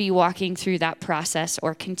experience be walking through that process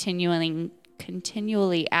or continually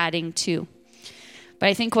adding to. But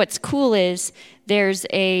I think what's cool is there's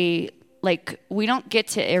we don't get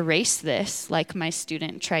to erase this like my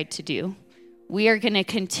student tried to do. We are going to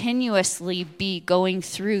continuously be going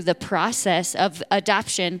through the process of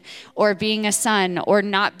adoption or being a son or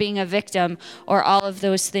not being a victim or all of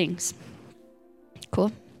those things.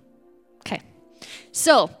 Cool? Okay.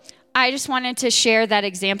 So I just wanted to share that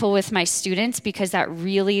example with my students because that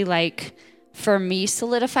really for me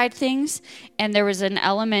solidified things. And there was an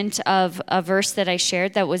element of a verse that I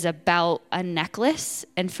shared that was about a necklace.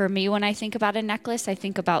 And for me, when I think about a necklace, I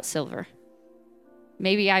think about silver.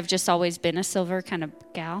 Maybe I've just always been a silver kind of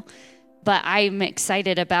gal, but I'm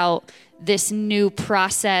excited about this new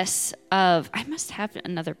process of, I must have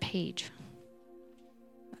another page.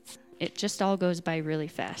 It just all goes by really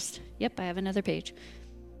fast. Yep, I have another page.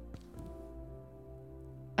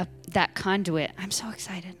 That conduit, I'm so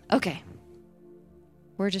excited. Okay.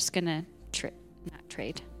 We're just going to not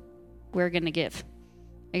trade. We're going to give.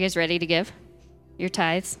 Are you guys ready to give your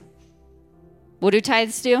tithes? What do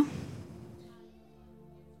tithes do?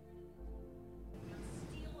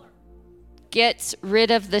 Gets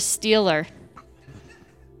rid of the stealer.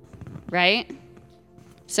 Right?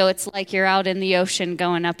 So it's like you're out in the ocean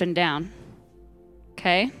going up and down.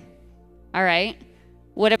 Okay? All right.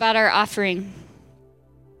 What about our offering?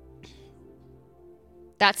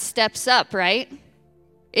 That steps up, right?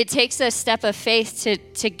 It takes a step of faith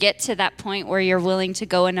to get to that point where you're willing to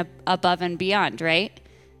go above and beyond, right?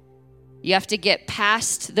 You have to get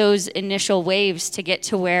past those initial waves to get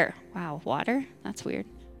to where, wow, water? That's weird.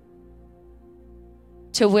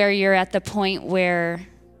 To where you're at the point where,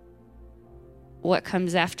 what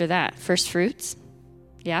comes after that? First fruits?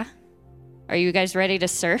 Yeah? Are you guys ready to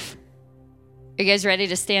surf? Are you guys ready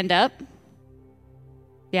to stand up?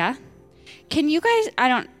 Yeah? Can you guys,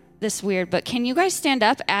 this is weird, but can you guys stand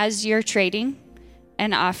up as you're trading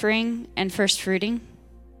and offering and first fruiting?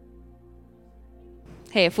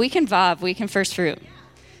 Hey, if we can vob, we can first fruit.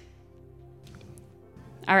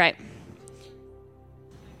 All right.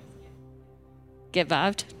 Get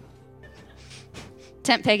vobbed.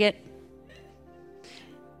 Tent peg it.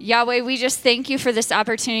 Yahweh, we just thank you for this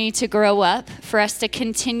opportunity to grow up, for us to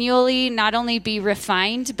continually not only be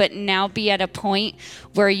refined, but now be at a point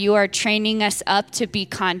where you are training us up to be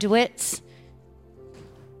conduits,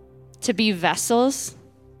 to be vessels.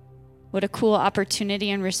 What a cool opportunity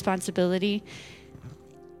and responsibility.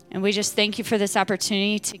 And we just thank you for this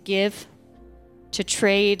opportunity to give, to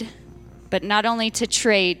trade, but not only to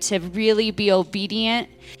trade, to really be obedient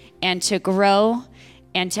and to grow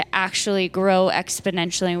and to actually grow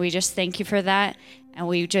exponentially. And we just thank you for that. And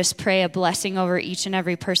we just pray a blessing over each and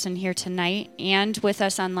every person here tonight and with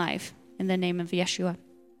us on live. In the name of Yeshua.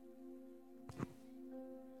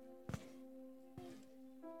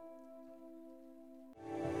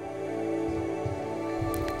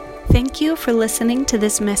 Thank you for listening to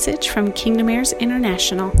this message from Kingdom Heirs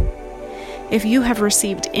International. If you have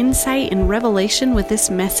received insight and revelation with this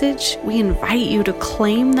message, we invite you to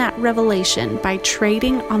claim that revelation by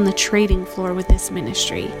trading on the trading floor with this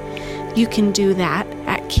ministry. You can do that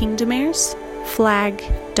at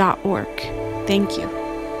kingdomheirsflag.org. Thank you.